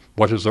made,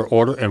 what is their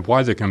order, and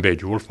why they can be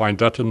made. You will find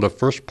that in the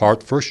first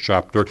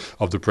chapter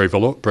of the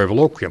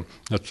Breviloquium.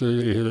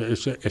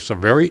 It's a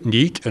very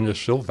neat and a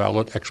still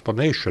valid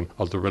explanation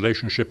of the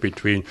relationship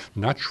between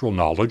natural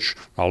knowledge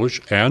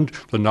and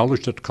the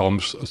knowledge that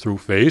comes through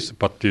faith,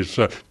 but is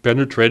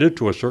penetrated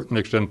to a certain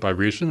extent by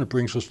reason. It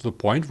brings us to the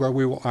point where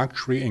we will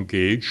actually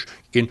engage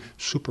in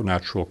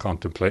supernatural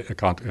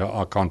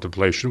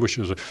contemplation, which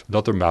is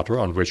another matter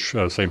on which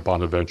St.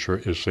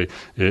 Bonaventure is the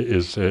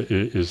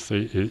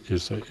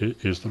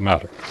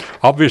matter.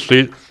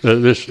 Obviously,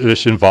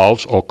 this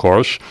involves, of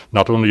course,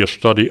 not only a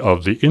study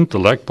of the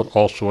intellect, but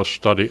also a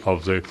study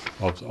of the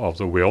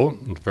will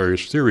and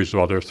various theories.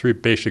 Well, there are three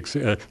basic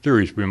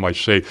theories, we might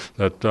say,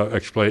 that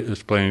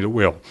explain the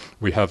will.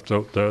 We have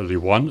the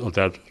one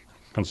that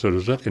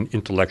considers it an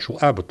intellectual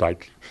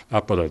appetite.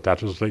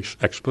 That is the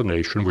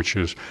explanation which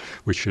is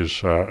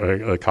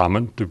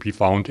common to be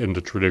found in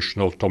the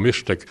traditional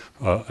Thomistic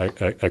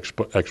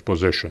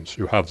expositions.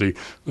 You have the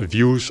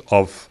views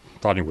of,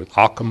 starting with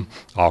Occam,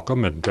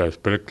 and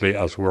particularly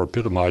as were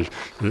epitomized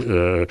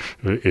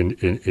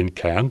in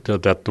Kant,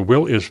 that the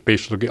will is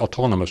basically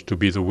autonomous to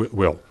be the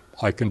will.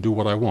 I can do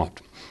what I want.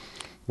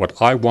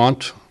 What I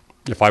want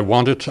If I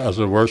want it, as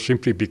it were,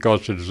 simply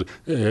because it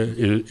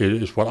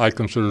is what I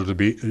consider to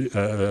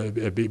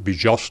be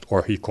just,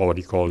 or he called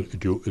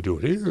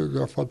duty,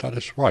 therefore that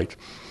is right.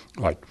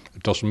 Right.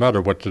 It doesn't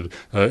matter what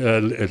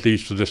it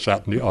leads to this,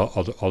 that, and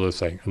the other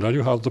thing. And then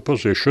you have the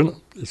position.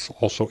 It's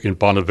also in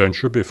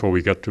Bonaventure. Before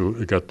we get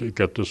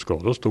to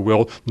Scotus, the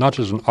will not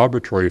as an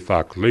arbitrary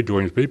faculty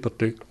doing it, but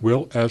the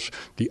will as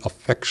the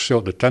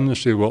affectio, the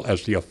tendency will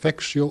as the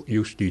affectio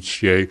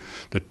justitiae,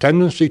 the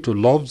tendency to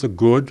love the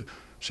good,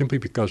 simply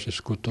because it's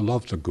good to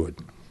love the good.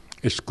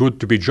 It's good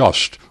to be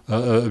just,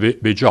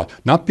 be just,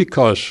 not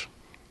because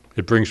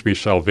it brings me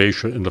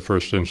salvation in the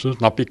first instance,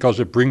 not because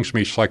it brings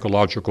me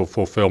psychological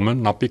fulfillment,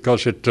 not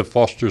because it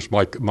fosters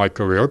my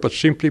career, but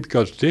simply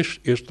because this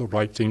is the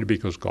right thing,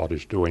 because God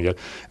is doing it.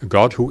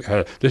 God,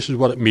 this is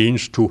what it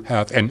means to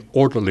have an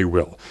orderly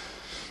will.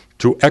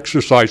 To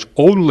exercise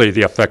only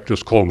the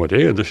affectus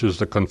commodi, and this is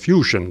the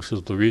confusion. This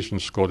is the reason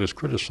Scotus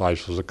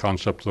criticizes the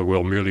concept of the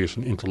will merely as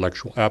an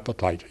intellectual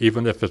appetite.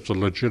 Even if it's a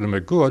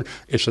legitimate good,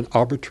 it's an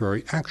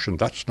arbitrary action.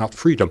 That's not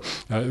freedom.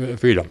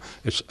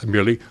 It's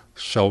merely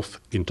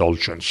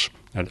self-indulgence.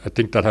 And I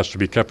think that has to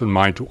be kept in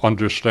mind to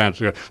understand.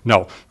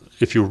 Now,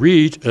 if you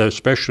read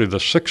especially the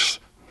sixth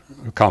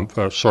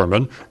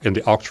sermon in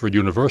the Oxford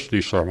University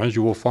sermons,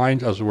 you will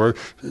find, as it were,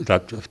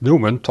 that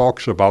Newman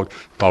talks about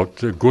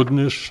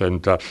goodness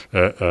and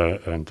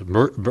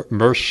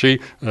mercy,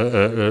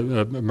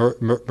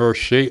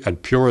 mercy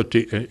and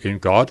purity in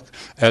God,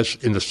 as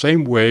in the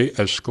same way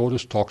as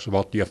Scotus talks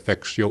about the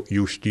affectio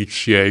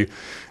justitiae,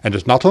 and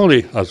it's not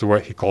only, as it were,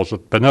 he calls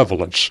it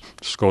benevolence.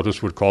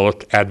 Scotus would call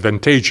it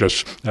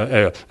advantageous.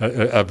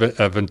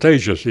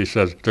 Advantageous. He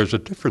says there's a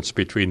difference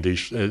between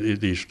these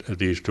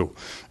two,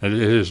 and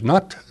it is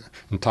not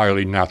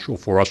entirely natural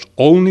for us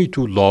only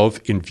to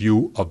love in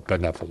view of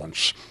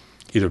benevolence,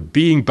 either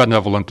being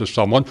benevolent to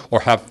someone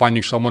or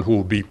finding someone who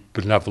will be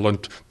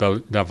benevolent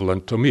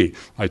to me.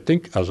 I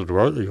think, as it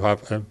were, you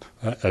have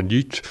a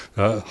neat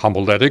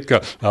homiletic,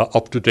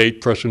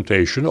 up-to-date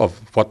presentation of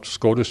what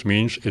Scotus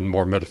means in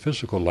more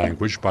metaphysical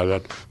language by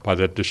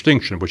that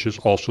distinction, which is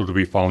also to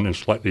be found in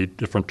slightly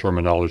different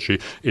terminology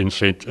in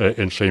Saint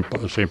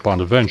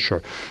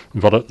Bonaventure.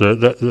 But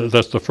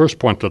that's the first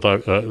point that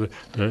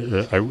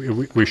I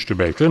wish to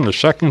make. And the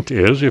second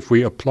is, if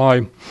we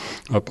apply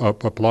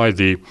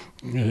the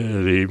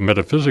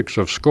metaphysics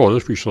of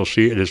Scotus, we shall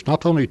see it is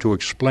not only to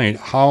explain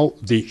how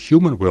the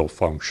human will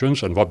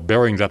functions and what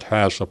bearing that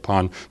has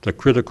upon the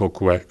critical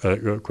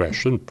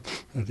question,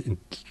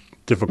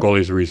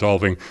 difficulties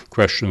resolving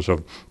questions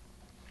of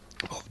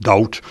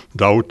doubt,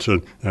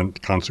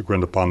 and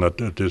consequent upon that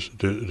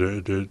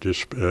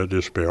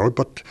despair,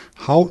 but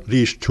how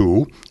these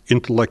two,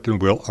 intellect and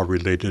will, are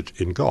related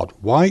in God.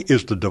 Why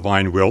is the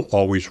divine will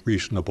always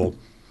reasonable?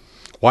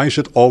 Why is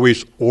it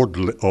always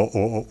orderly?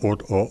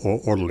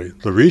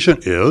 The reason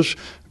is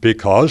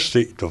because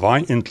the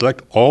divine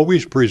intellect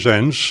always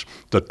presents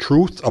the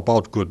truth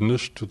about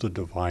goodness to the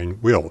divine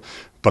will.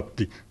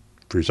 But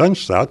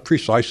presents that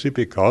precisely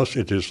because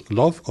it is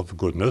love of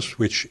goodness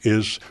which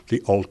is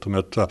the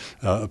ultimate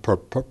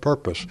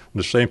purpose. In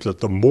the same that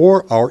the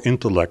more our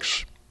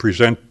intellects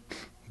present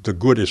the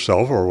good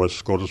itself, or what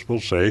Scotus will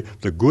say,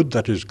 the good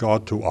that is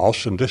God to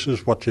us, and this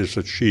is what is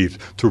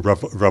achieved through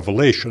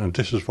revelation, and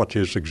this is what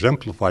is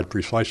exemplified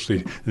precisely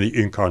in the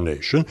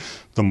Incarnation,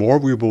 the more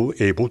we will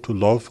be able to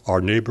love our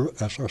neighbor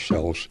as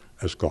ourselves,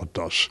 as God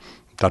does.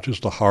 That is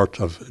the heart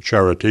of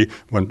charity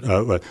when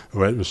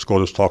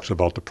Scotus talks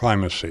about the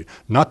primacy.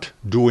 Not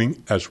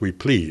doing as we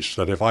please,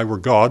 that if I were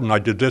God and I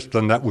did this,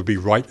 then that would be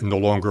right and no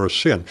longer a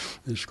sin.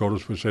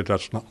 Scotus would say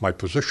that's not my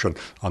position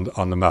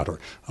on the matter.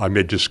 I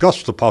may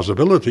discuss the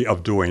possibility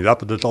of doing that,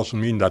 but it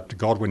doesn't mean that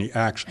God, when he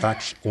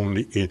acts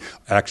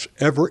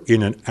ever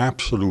in an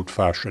absolute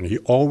fashion. He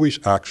always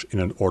acts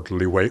in an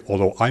orderly way,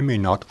 although I may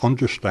not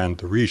understand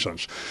the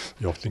reasons.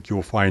 I think you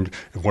will find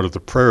in one of the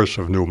prayers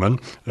of Newman,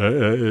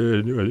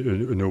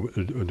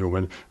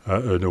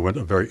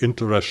 a very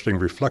interesting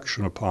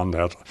reflection upon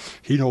that.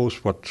 He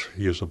knows what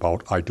he is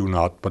about, I do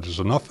not, but it's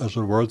enough as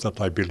a word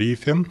that I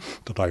believe him,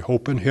 that I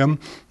hope in him,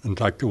 and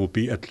that there will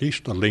be at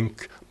least a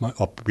link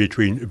up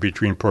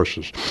between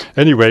persons.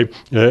 Anyway,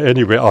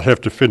 I'll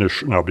have to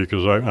finish now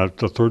because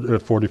the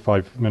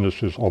 45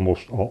 minutes is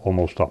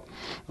almost up.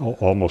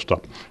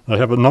 I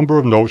have a number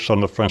of notes on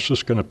the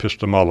Franciscan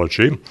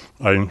epistemology.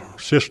 I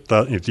insist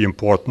that the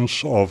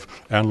importance of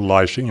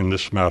analyzing in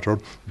this matter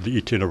the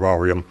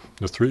itinerarium,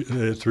 the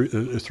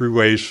three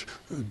ways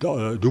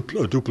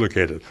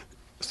duplicated.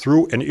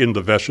 Through and in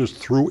the vesses,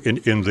 through and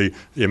in the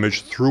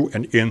image, through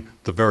and in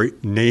the very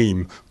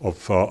name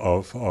of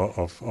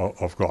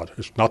God.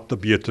 It's not the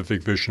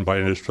beatific vision by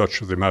any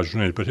stretch of the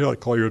imagination, but here I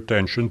call your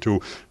attention to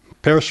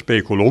per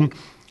speculum,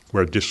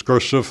 where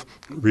discursive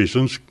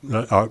reasons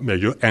are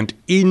major, and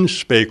in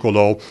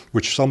speculo,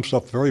 which sums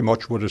up very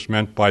much what is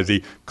meant by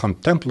the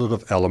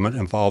contemplative element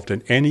involved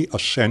in any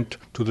assent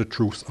to the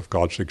truth of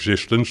God's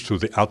existence, to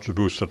the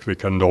attributes that we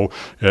can know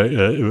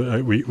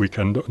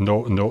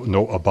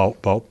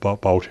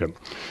about him.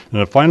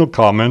 And a final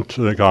comment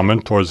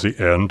towards the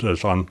end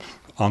is on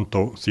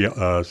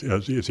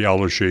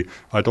theology.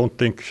 I don't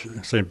think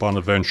St.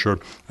 Bonaventure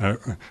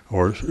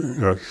or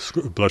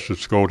Blessed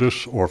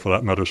Scotus, or for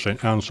that matter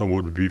St. Anselm,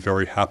 would be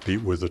very happy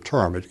with the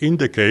term. It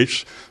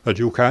indicates that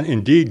you can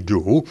indeed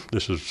do,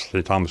 this is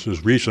St.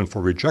 Thomas's reason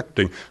for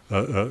rejecting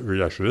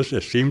this,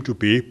 it seemed to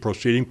be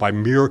proceeding by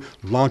mere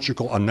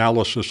logical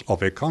analysis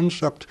of a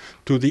concept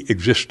to the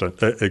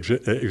existence.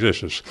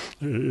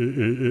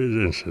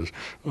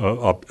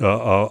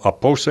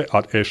 Appose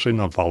ad esse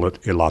non valet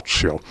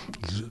illatio.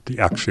 The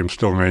axiom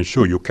still remains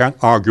true. You can't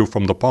argue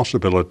from the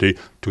possibility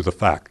to the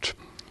fact.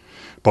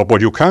 But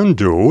what you can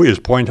do is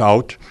point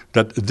out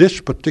that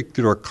this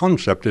particular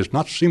concept is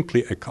not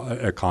simply a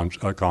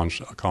concept,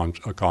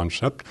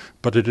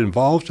 but it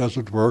involves, as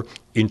it were,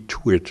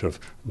 intuitive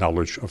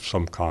knowledge of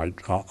some kind.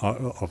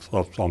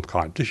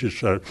 This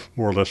is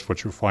more or less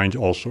what you find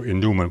also in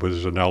Newman with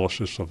his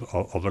analysis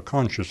of the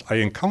conscience. I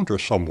encounter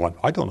someone,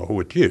 I don't know who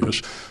it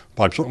is,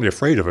 but I'm certainly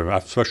afraid of him,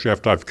 especially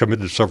after I've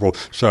committed several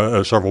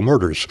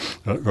murders.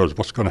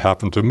 What's going to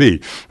happen to me?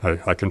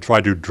 I can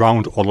try to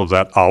drown all of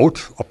that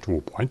out up to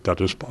a point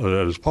that is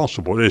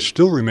possible. It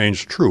still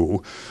remains true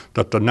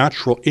that the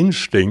natural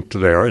instinct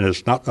there, and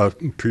it's not a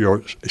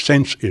pure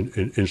sense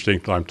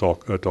instinct I'm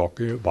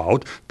talking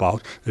about,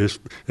 is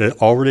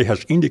already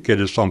has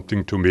indicated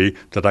something to me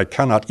that I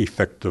cannot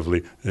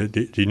effectively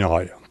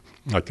deny.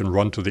 I can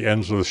run to the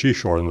ends of the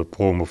seashore in the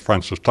poem of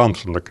Francis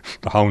Thompson,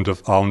 the Hound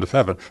of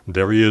Heaven.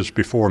 There he is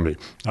before me.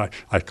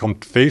 I come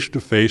face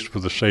to face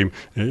with the same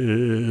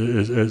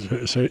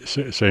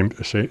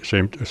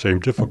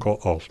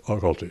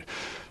difficulty.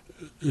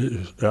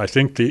 I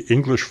think the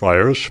English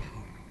friars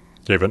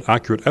gave an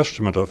accurate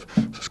estimate of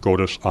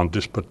Scotus on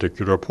this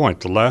particular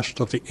point. The last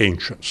of the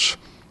ancients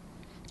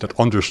that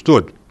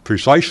understood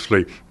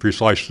precisely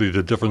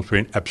the difference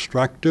between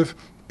abstractive,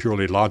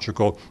 purely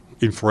logical,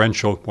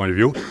 inferential point of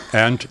view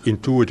and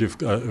intuitive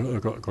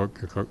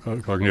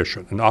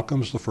cognition. And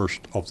Occam's the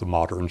first of the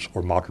moderns,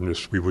 or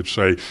modernists, we would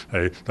say.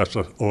 That's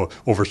an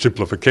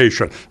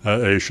oversimplification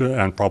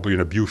and probably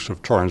an abuse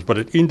of terms, but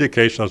it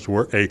indicates, as it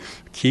were, a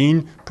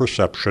keen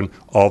perception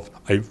of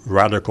a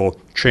radical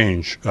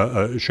change.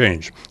 I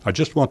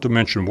just want to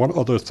mention one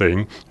other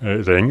thing.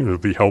 It will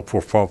be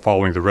helpful for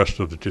following the rest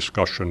of the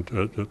discussion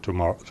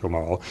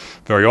tomorrow.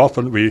 Very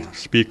often we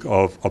speak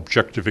of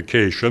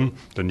objectification,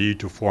 the need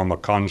to form a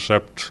concept,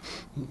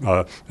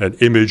 an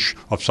image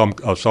of some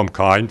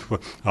kind,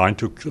 and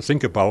to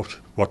think about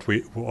what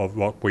we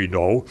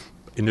know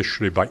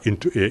initially by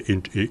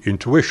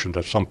intuition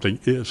that something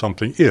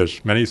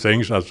is. Many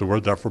things, as the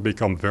word, therefore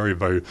become very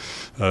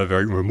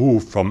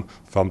removed from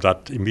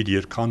that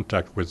immediate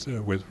contact with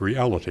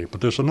reality. But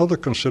there's another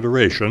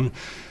consideration.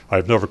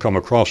 I've never come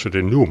across it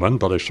in Newman,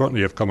 but I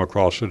certainly have come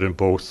across it in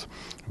both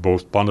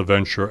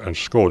Bonaventure and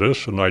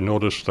Scotus, and I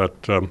noticed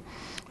that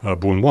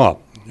Benoit,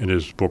 in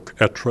his book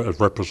Etre et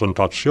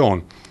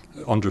Représentation,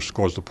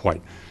 underscores the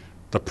point.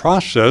 The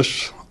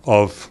process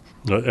of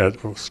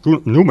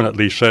Newman at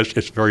least says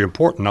it's very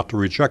important not to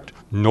reject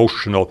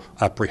notional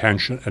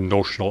apprehension and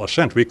notional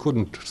assent. We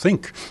couldn't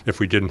think if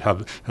we didn't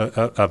have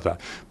that.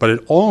 But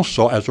it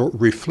also, as it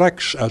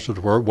reflects, as it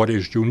were, what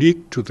is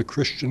unique to the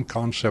Christian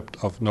concept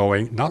of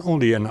knowing not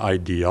only an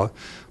idea,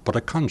 but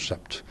a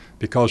concept,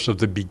 because of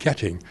the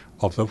begetting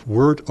of the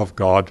Word of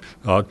God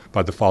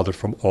by the Father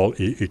from all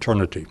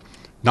eternity.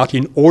 Not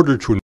in order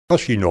to know,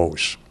 because he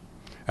knows.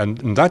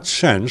 And in that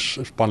sense,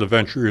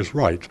 Bonaventure is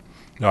right,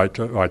 that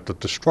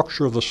the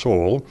structure of the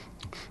soul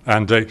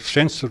and the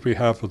sense that we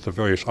have of the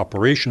various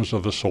operations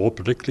of the soul,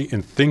 particularly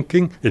in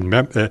thinking, in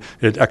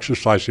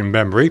exercising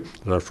memory,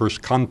 the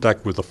first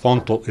contact with the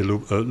frontal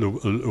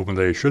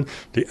illumination,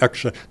 the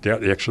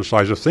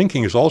exercise of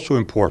thinking is also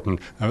important.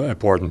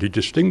 He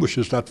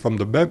distinguishes that from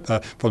the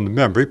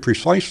memory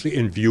precisely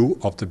in view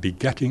of the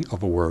begetting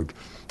of a word.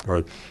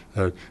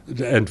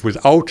 And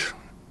without,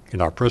 in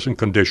our present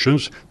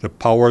conditions, the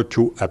power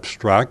to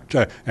abstract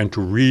and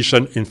to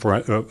reason in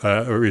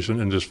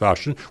this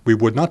fashion, we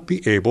would not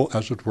be able,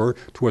 as it were,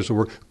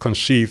 to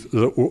conceive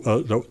the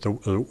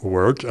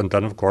words. And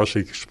then, of course, he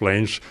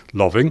explains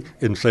loving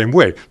in the same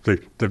way. The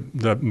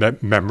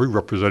memory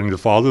representing the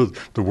Father,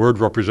 the Word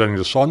representing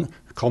the Son,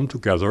 come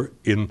together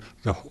in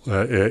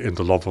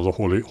the love of the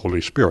Holy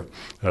Spirit.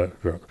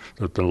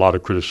 There's been a lot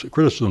of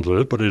criticisms of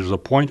it, but it is a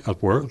point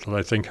at work that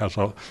I think has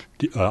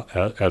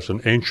as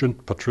an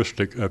ancient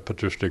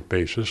patristic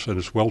basis, and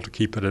it's well to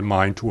keep it in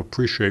mind to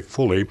appreciate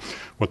fully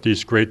what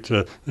these great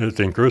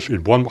thinkers,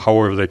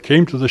 however they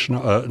came to this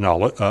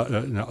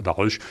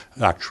knowledge,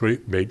 actually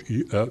made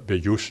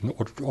use in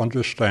order to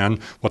understand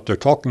what they're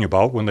talking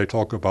about when they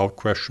talk about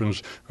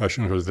questions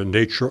of the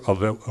nature of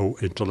the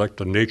intellect,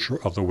 the nature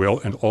of the will,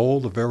 and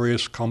all the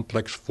various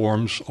complex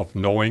forms of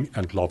knowing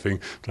and loving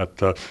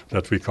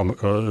that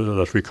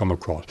we come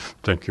across.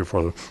 Thank you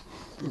for.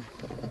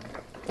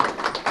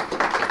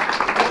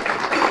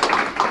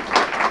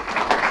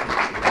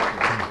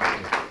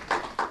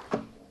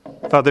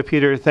 Father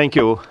Peter, thank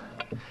you.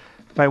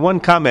 My one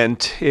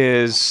comment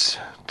is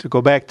to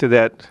go back to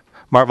that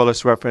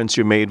marvelous reference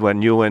you made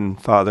when you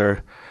and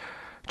Father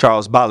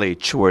Charles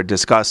Balich were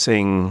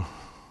discussing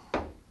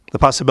the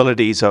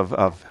possibilities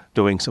of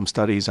doing some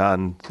studies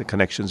on the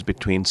connections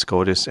between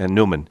Scotus and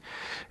Newman.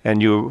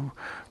 And you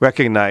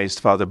recognized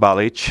Father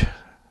Balich,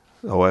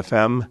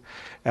 OFM,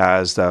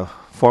 as the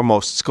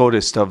foremost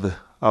Scotist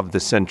of the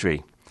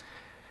century.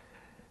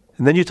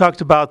 And then you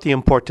talked about the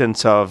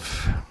importance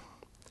of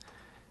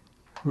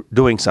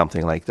doing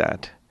something like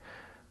that.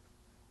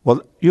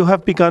 Well, you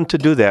have begun to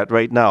do that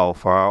right now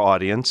for our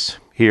audience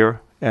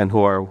here and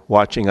who are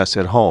watching us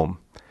at home.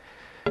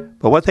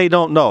 But what they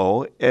don't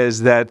know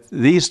is that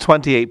these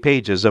 28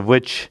 pages, of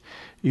which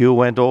you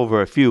went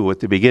over a few at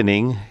the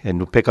beginning and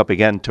we'll pick up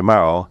again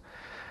tomorrow,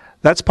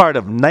 that's part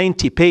of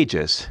 90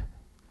 pages.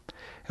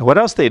 And what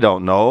else they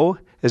don't know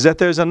is that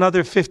there's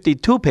another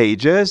 52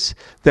 pages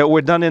that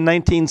were done in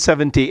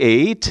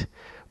 1978,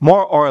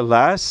 more or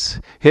less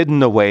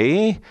hidden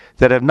away,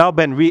 that have now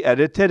been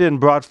re-edited and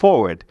brought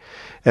forward.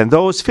 And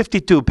those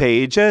 52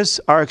 pages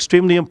are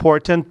extremely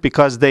important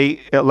because they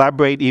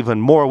elaborate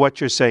even more what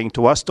you're saying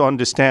to us to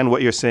understand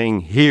what you're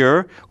saying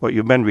here, what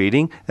you've been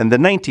reading, and the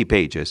 90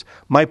 pages.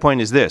 My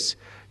point is this: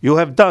 you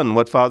have done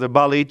what Father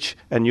Balich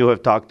and you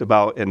have talked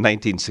about in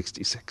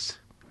 1966.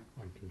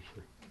 Thank you,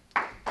 sir.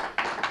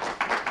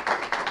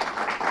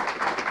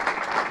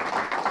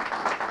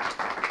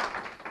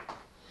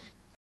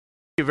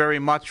 Thank you very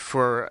much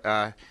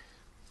for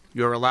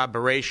your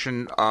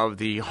elaboration of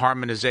the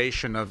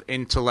harmonization of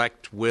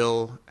intellect,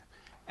 will,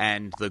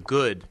 and the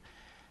good.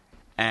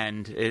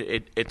 And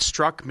it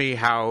struck me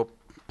how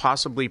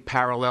possibly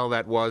parallel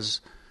that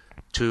was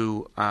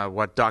to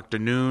what Dr.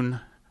 Noon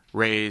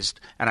raised.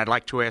 And I'd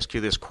like to ask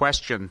you this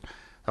question.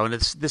 And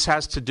this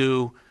has to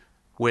do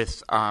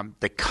with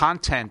the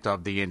content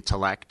of the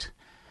intellect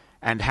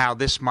and how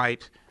this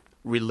might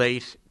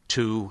relate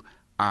to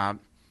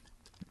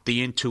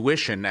the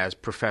intuition, as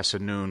Professor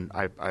Noon,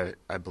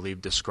 I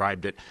believe,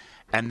 described it,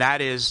 and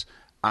that is,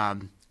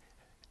 and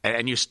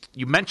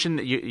you mentioned,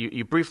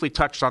 you briefly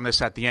touched on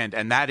this at the end,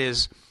 and that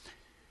is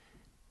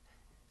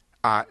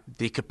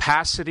the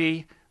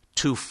capacity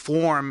to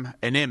form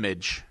an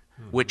image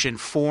which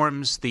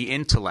informs the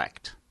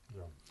intellect.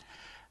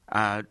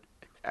 Yeah.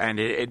 And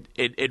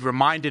it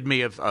reminded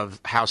me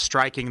of how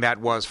striking that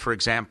was, for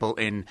example,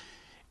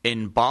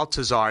 in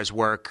Balthasar's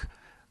work,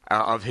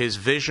 of his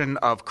vision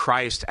of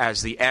Christ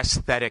as the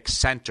aesthetic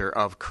center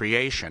of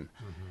creation,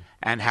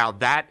 and how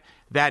that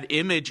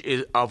image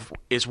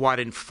is what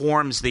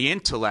informs the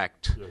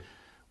intellect, yes,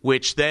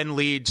 which then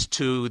leads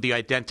to the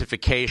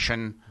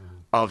identification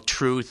of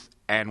truth,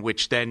 and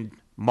which then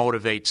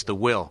motivates the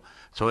will.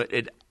 So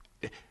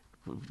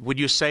would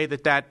you say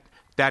that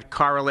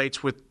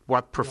correlates with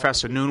what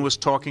Professor Noon was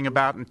talking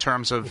about in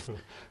terms of...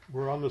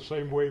 We're on the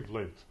same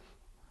wavelength.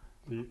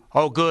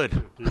 Oh,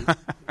 good.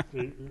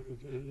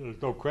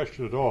 There's no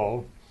question at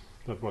all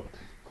that what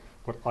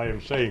I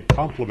am saying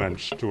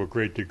complements to a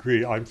great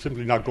degree. I'm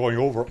simply not going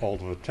over all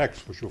of the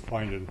text, which you'll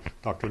find in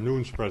Dr.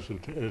 Noon's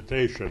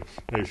presentation.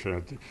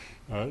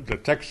 The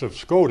texts of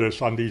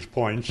Scotus on these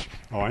points,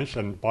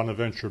 and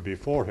Bonaventure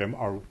before him,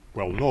 are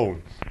well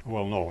known.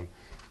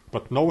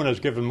 But no one has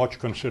given much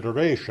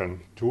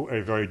consideration to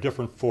a very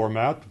different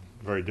format,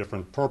 very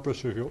different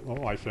purpose,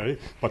 I say,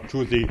 but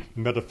to the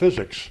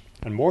metaphysics.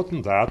 And more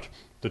than that,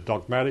 the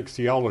dogmatic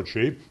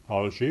theology,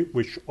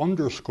 which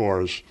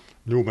underscores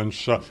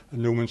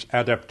Newman's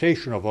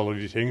adaptation of all of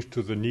these things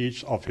to the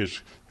needs of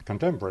his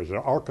contemporaries,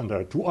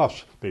 to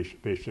us,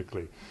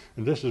 basically.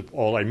 And this is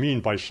all I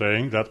mean by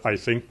saying that I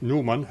think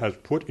Newman has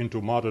put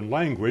into modern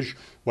language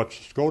what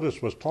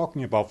Scotus was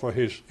talking about for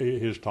his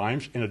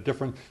times in a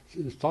different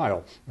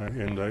style,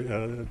 in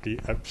the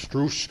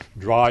abstruse,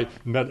 dry,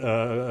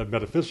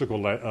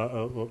 metaphysical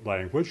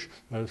language.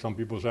 Some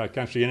people say, I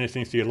can't see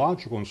anything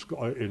theological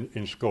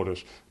in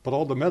Scotus, but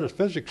all the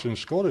metaphysics in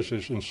Scotus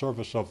is in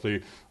service of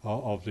the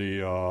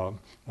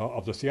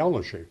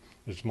theology.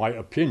 It's my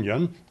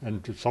opinion,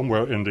 and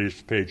somewhere in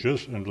these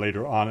pages, and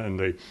later on in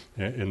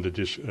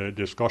the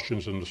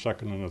discussions in the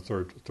second and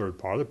the third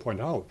part, I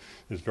point out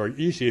it's very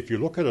easy if you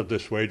look at it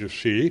this way to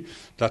see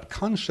that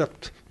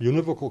concept,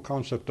 univocal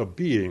concept of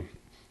being,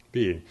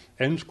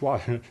 ends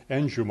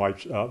you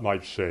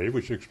might say,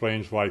 which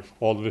explains why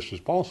all of this is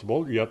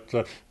possible, yet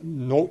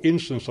no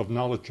instance of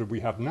knowledge that we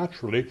have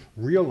naturally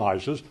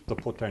realizes the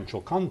potential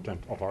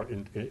content of our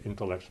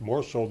intellects,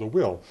 more so the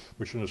will,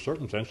 which in a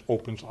certain sense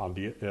opens on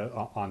the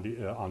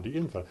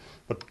infinite.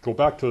 But go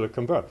back to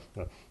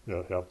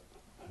the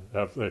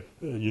have a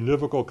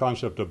univocal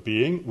concept of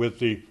being with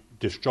the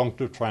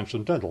disjunctive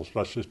transcendentals.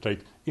 Let's just take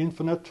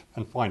infinite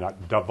and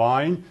finite,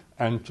 divine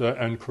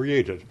and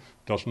created.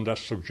 Doesn't that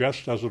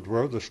suggest, as it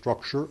were, the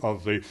structure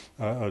of the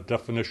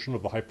definition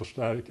of the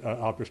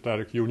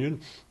hypostatic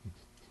union?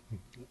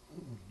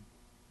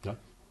 Yeah.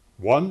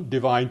 One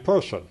divine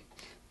person,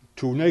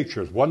 two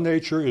natures. One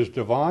nature is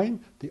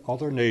divine, the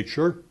other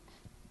nature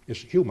is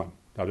human.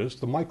 That is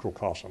the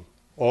microcosm.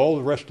 All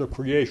the rest of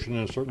creation,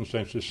 in a certain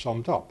sense, is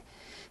summed up.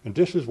 And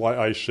this is why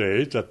I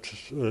say that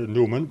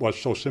Newman was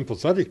so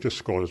sympathetic to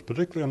Scotus,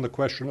 particularly on the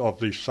question of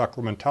the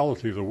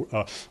sacramentality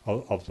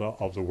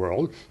of the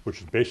world,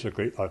 which is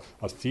basically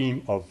a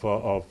theme of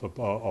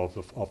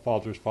the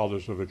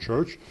fathers of the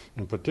Church,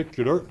 in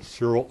particular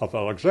Cyril of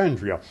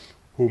Alexandria,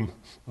 whom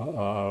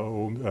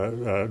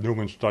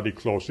Newman studied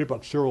closely,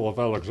 but Cyril of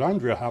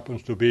Alexandria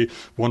happens to be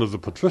one of the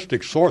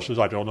patristic sources.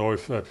 I don't know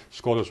if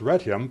Scotus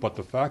read him, but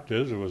the fact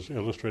is it was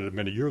illustrated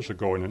many years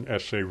ago in an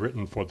essay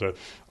written for the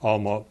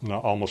Alma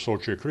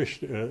Socia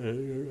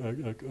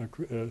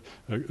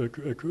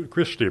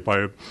Christi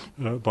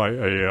by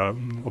a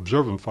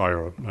observant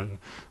friar.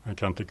 I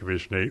can't think of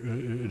his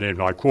name.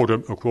 I quote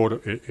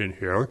it in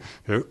here.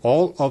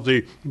 All of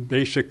the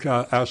basic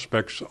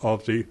aspects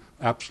of the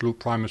absolute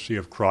primacy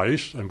of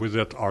Christ, and with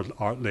it Our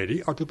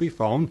Lady, are to be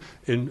found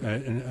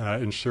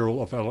in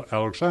Cyril of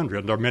Alexandria.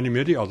 And there are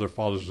many other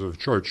fathers of the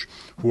Church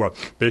who are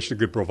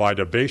basically provide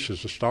a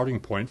basis, a starting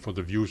point for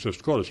the views of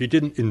Scotus. He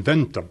didn't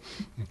invent them;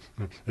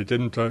 he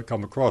didn't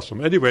come across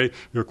them. Anyway,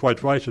 you're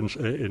quite right in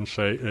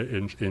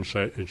saying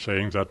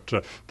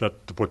that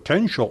the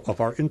potential of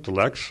our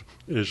intellects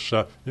is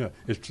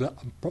it's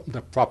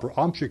the proper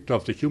object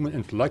of the human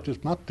intellect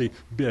is not the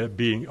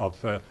being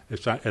of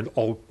and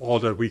all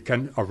that we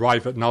can arrive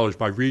at knowledge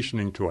by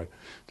reasoning to it.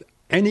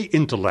 Any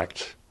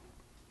intellect,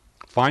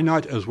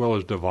 finite as well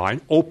as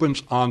divine,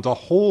 opens on the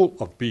whole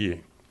of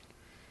being.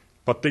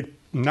 But the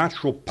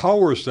natural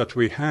powers that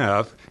we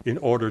have in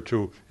order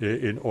to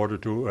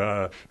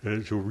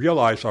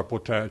realize our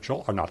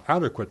potential are not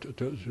adequate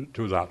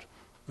to that.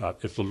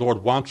 If the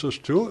Lord wants us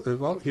to,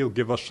 well, He'll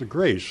give us the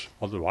grace.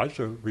 Otherwise,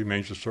 there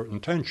remains a certain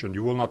tension.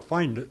 You will not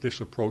find this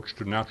approach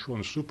to natural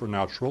and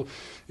supernatural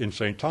in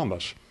St.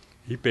 Thomas.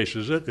 He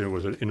bases it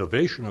was an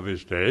innovation of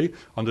his day,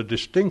 on the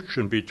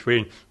distinction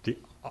between the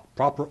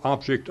proper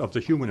object of the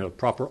human, the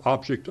proper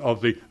object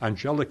of the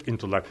angelic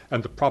intellect,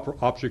 and the proper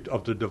object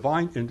of the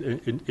divine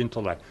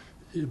intellect.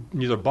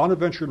 Neither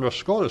Bonaventure nor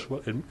Scotus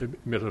will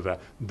admit of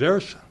that.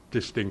 There's a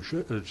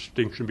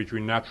distinction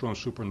between natural and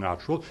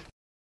supernatural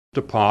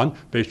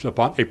based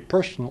upon a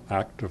personal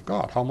act of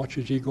God. How much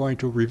is He going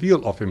to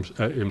reveal of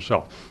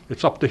Himself?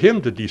 It's up to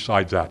Him to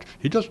decide that.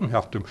 He doesn't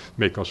have to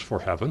make us for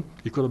heaven.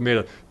 He could have made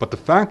it. But the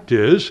fact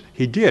is,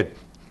 He did.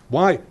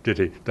 Why did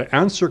He? The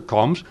answer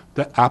comes,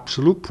 the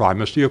absolute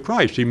primacy of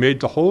Christ. He made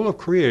the whole of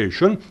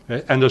creation,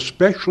 and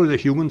especially the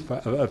human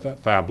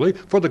family,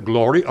 for the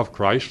glory of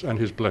Christ and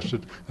His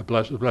blessed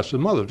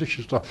Mother. This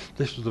is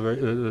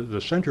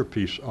the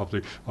centerpiece of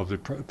the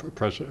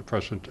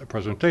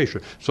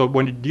presentation. So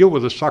when you deal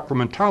with the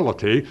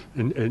sacramentality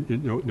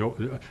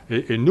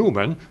in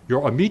Newman,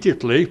 you're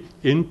immediately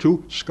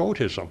into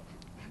Scotism.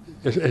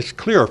 It's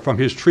clear from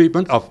his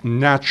treatment of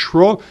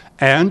natural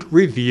and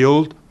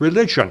revealed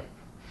religion.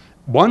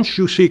 Once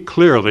you see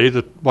clearly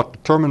what the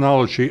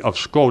terminology of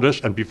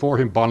Scotus and before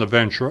him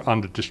Bonaventure on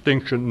the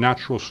distinction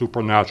natural,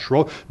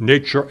 supernatural,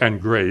 nature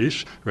and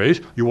grace,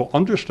 you will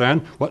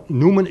understand what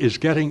Newman is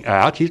getting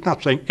at. He's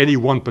not saying any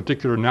one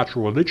particular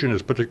natural religion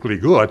is particularly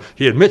good.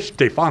 He admits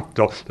de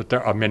facto that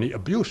there are many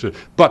abuses.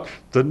 But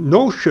the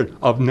notion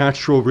of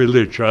natural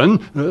religion,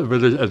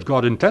 as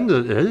God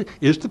intended it,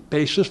 is the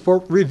basis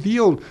for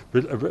revealed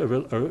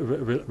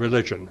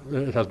religion.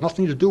 It has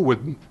nothing to do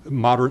with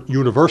modern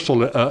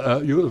universal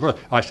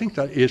I think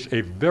that is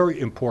a very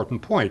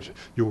important point.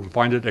 You will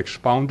find it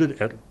expounded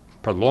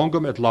per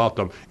longum et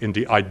latum in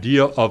the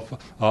idea of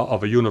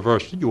a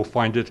university. You will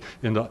find it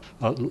in the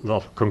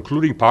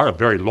concluding part, a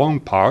very long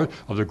part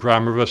of the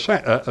Grammar of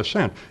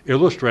Assent,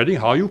 illustrating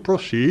how you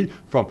proceed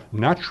from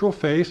natural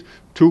faith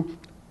to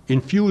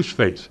infused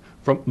faith,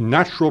 from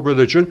natural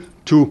religion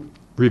to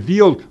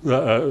revealed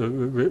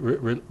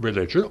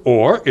religion,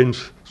 or in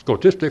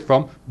Scotistic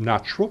from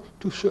natural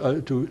to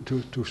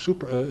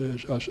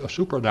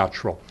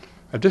supernatural.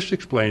 And this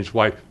explains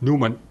why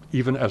Newman,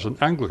 even as an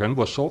Anglican,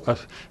 was so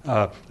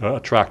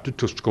attracted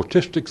to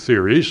Scotistic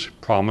theories,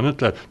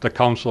 prominent at the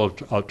Council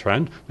of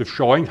Trent, of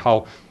showing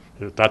how,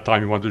 at that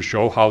time he wanted to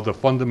show how the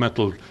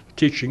fundamental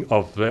teaching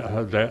of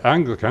the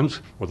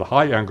Anglicans, or the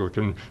High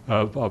Anglican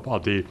of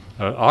the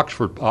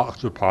Oxford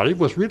Party,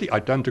 was really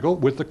identical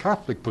with the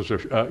Catholic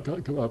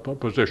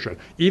position,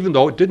 even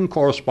though it didn't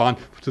correspond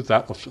to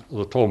that of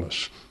the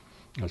Thomists.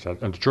 And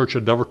the Church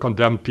had never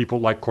condemned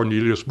people like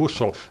Cornelius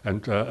Busso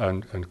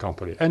and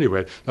company.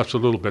 Anyway, that's a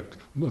little bit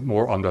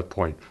more on that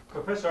point.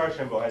 Professor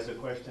Archambault has a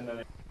question.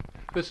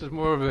 This is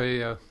more of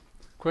a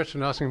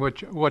question asking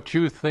what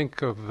you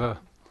think of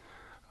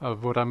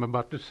what I'm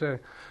about to say.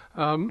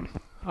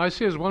 I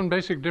see as one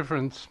basic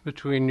difference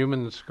between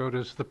Newman and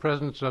Scotus the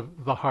presence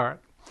of the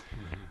heart.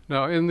 Mm-hmm.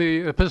 Now, in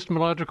the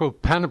epistemological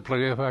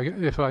panoply,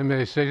 if I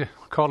may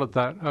call it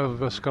that,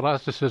 of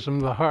scholasticism,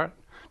 the heart,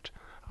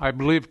 I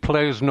believe,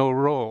 plays no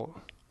role.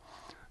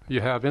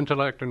 You have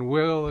intellect and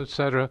will,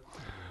 etc.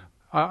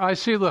 I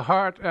see the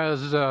heart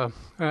as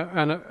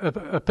an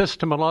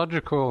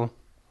epistemological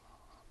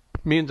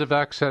means of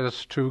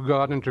access to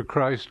God and to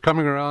Christ,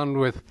 coming around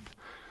with,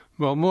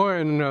 well, more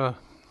in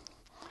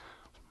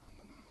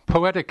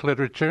poetic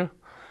literature,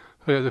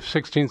 the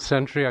 16th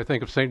century. I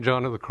think of St.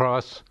 John of the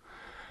Cross.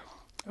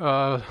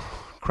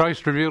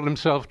 Christ revealed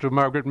himself to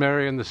Margaret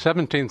Mary in the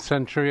 17th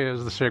century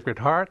as the Sacred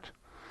Heart.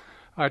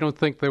 I don't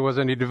think there was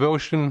any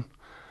devotion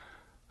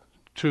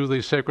to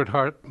the Sacred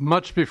Heart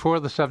much before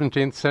the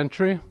 17th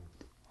century.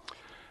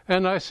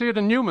 And I see it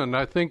in Newman.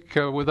 I think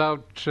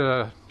without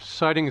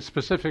citing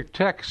specific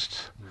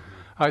texts,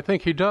 I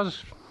think he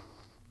does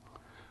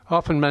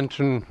often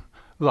mention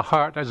the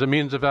heart as a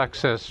means of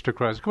access to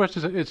Christ. Of course,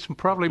 it's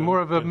probably more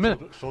of a myth.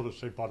 So does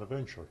St.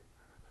 Bonaventure.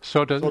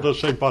 So does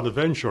St.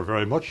 Bonaventure,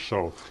 very much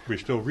so. We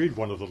still read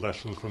one of the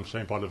lessons from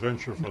St.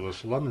 Bonaventure for the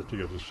solemnity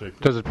of the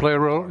sacred. Does it play a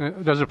role?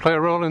 Does it play a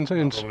role in?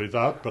 Not only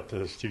that, but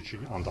his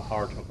teaching on the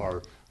heart of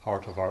Our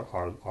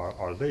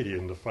Lady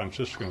in the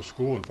Franciscan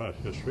school in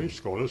history.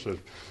 Scotus,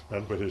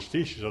 and with his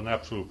thesis on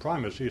absolute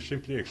primacy, is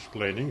simply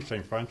explaining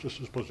St.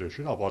 Francis's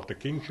position about the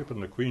kingship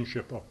and the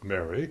queenship of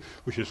Mary,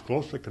 which is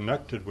closely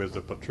connected with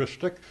the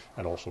patristic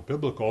and also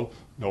biblical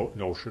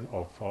notion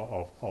of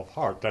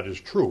heart. That is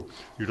true.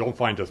 You don't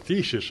find a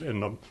thesis in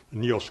the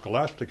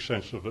neo-scholastic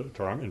sense of the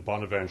term in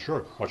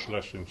Bonaventure, much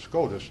less in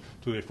Scotus,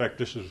 to the effect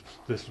this is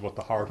what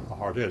the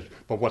heart is.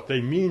 But what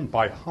they mean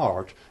by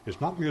heart is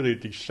not merely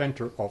the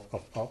center of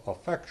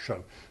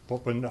affection,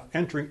 but when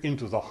entering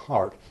into the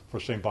heart for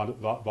St.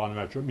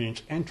 Bonaventure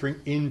means entering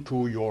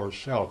into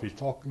yourself. He's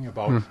talking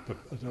about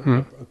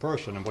the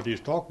person, and what he's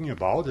talking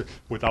about,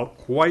 without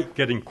quite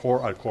getting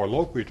core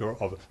loquitur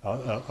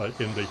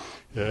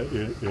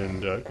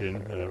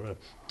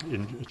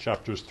in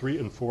chapters 3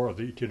 and 4 of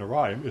the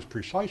Itinerarium, is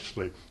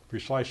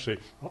precisely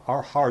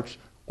our hearts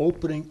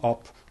opening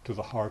up to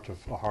the heart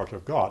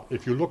of God.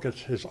 If you look at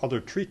his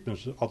other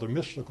treatments, other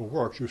mystical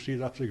works, you see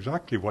that's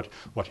exactly what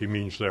he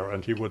means there,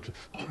 and he would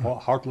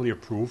heartily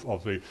approve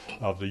of the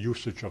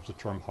usage of the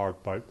term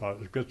heart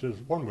because there's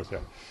one with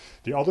him.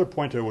 The other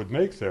point I would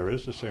make there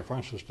is that St.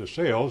 Francis de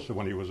Sales,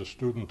 when he was a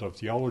student of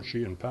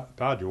theology in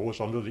Padua,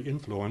 was under the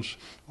influence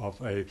of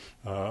a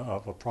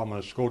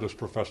prominent Scotus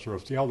professor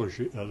of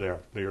theology there.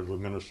 They are the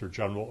Minister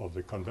General of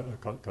the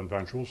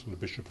Conventuals and the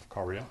Bishop of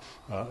Cariate.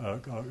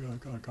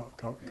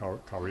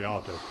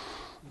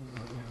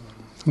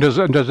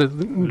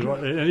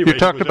 Anyway, you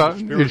talked about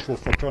spiritual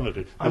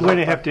fraternity. I'm going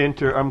to have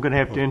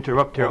to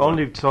interrupt here,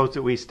 only so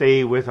that we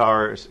stay with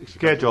our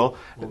schedule.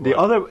 The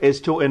other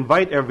is to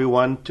invite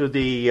everyone to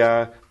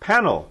the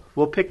panel.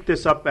 We'll pick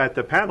this up at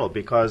the panel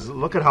because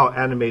look at how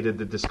animated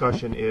the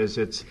discussion is.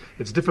 It's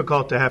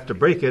difficult to have to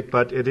break it,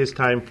 but it is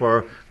time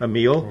for a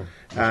meal,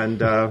 and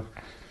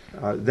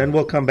then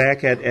we'll come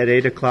back at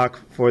 8 o'clock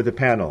for the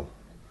panel.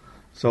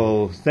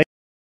 So thank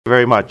you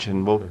very much,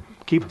 and we'll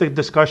keep the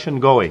discussion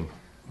going.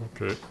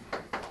 Okay.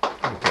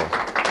 Okay.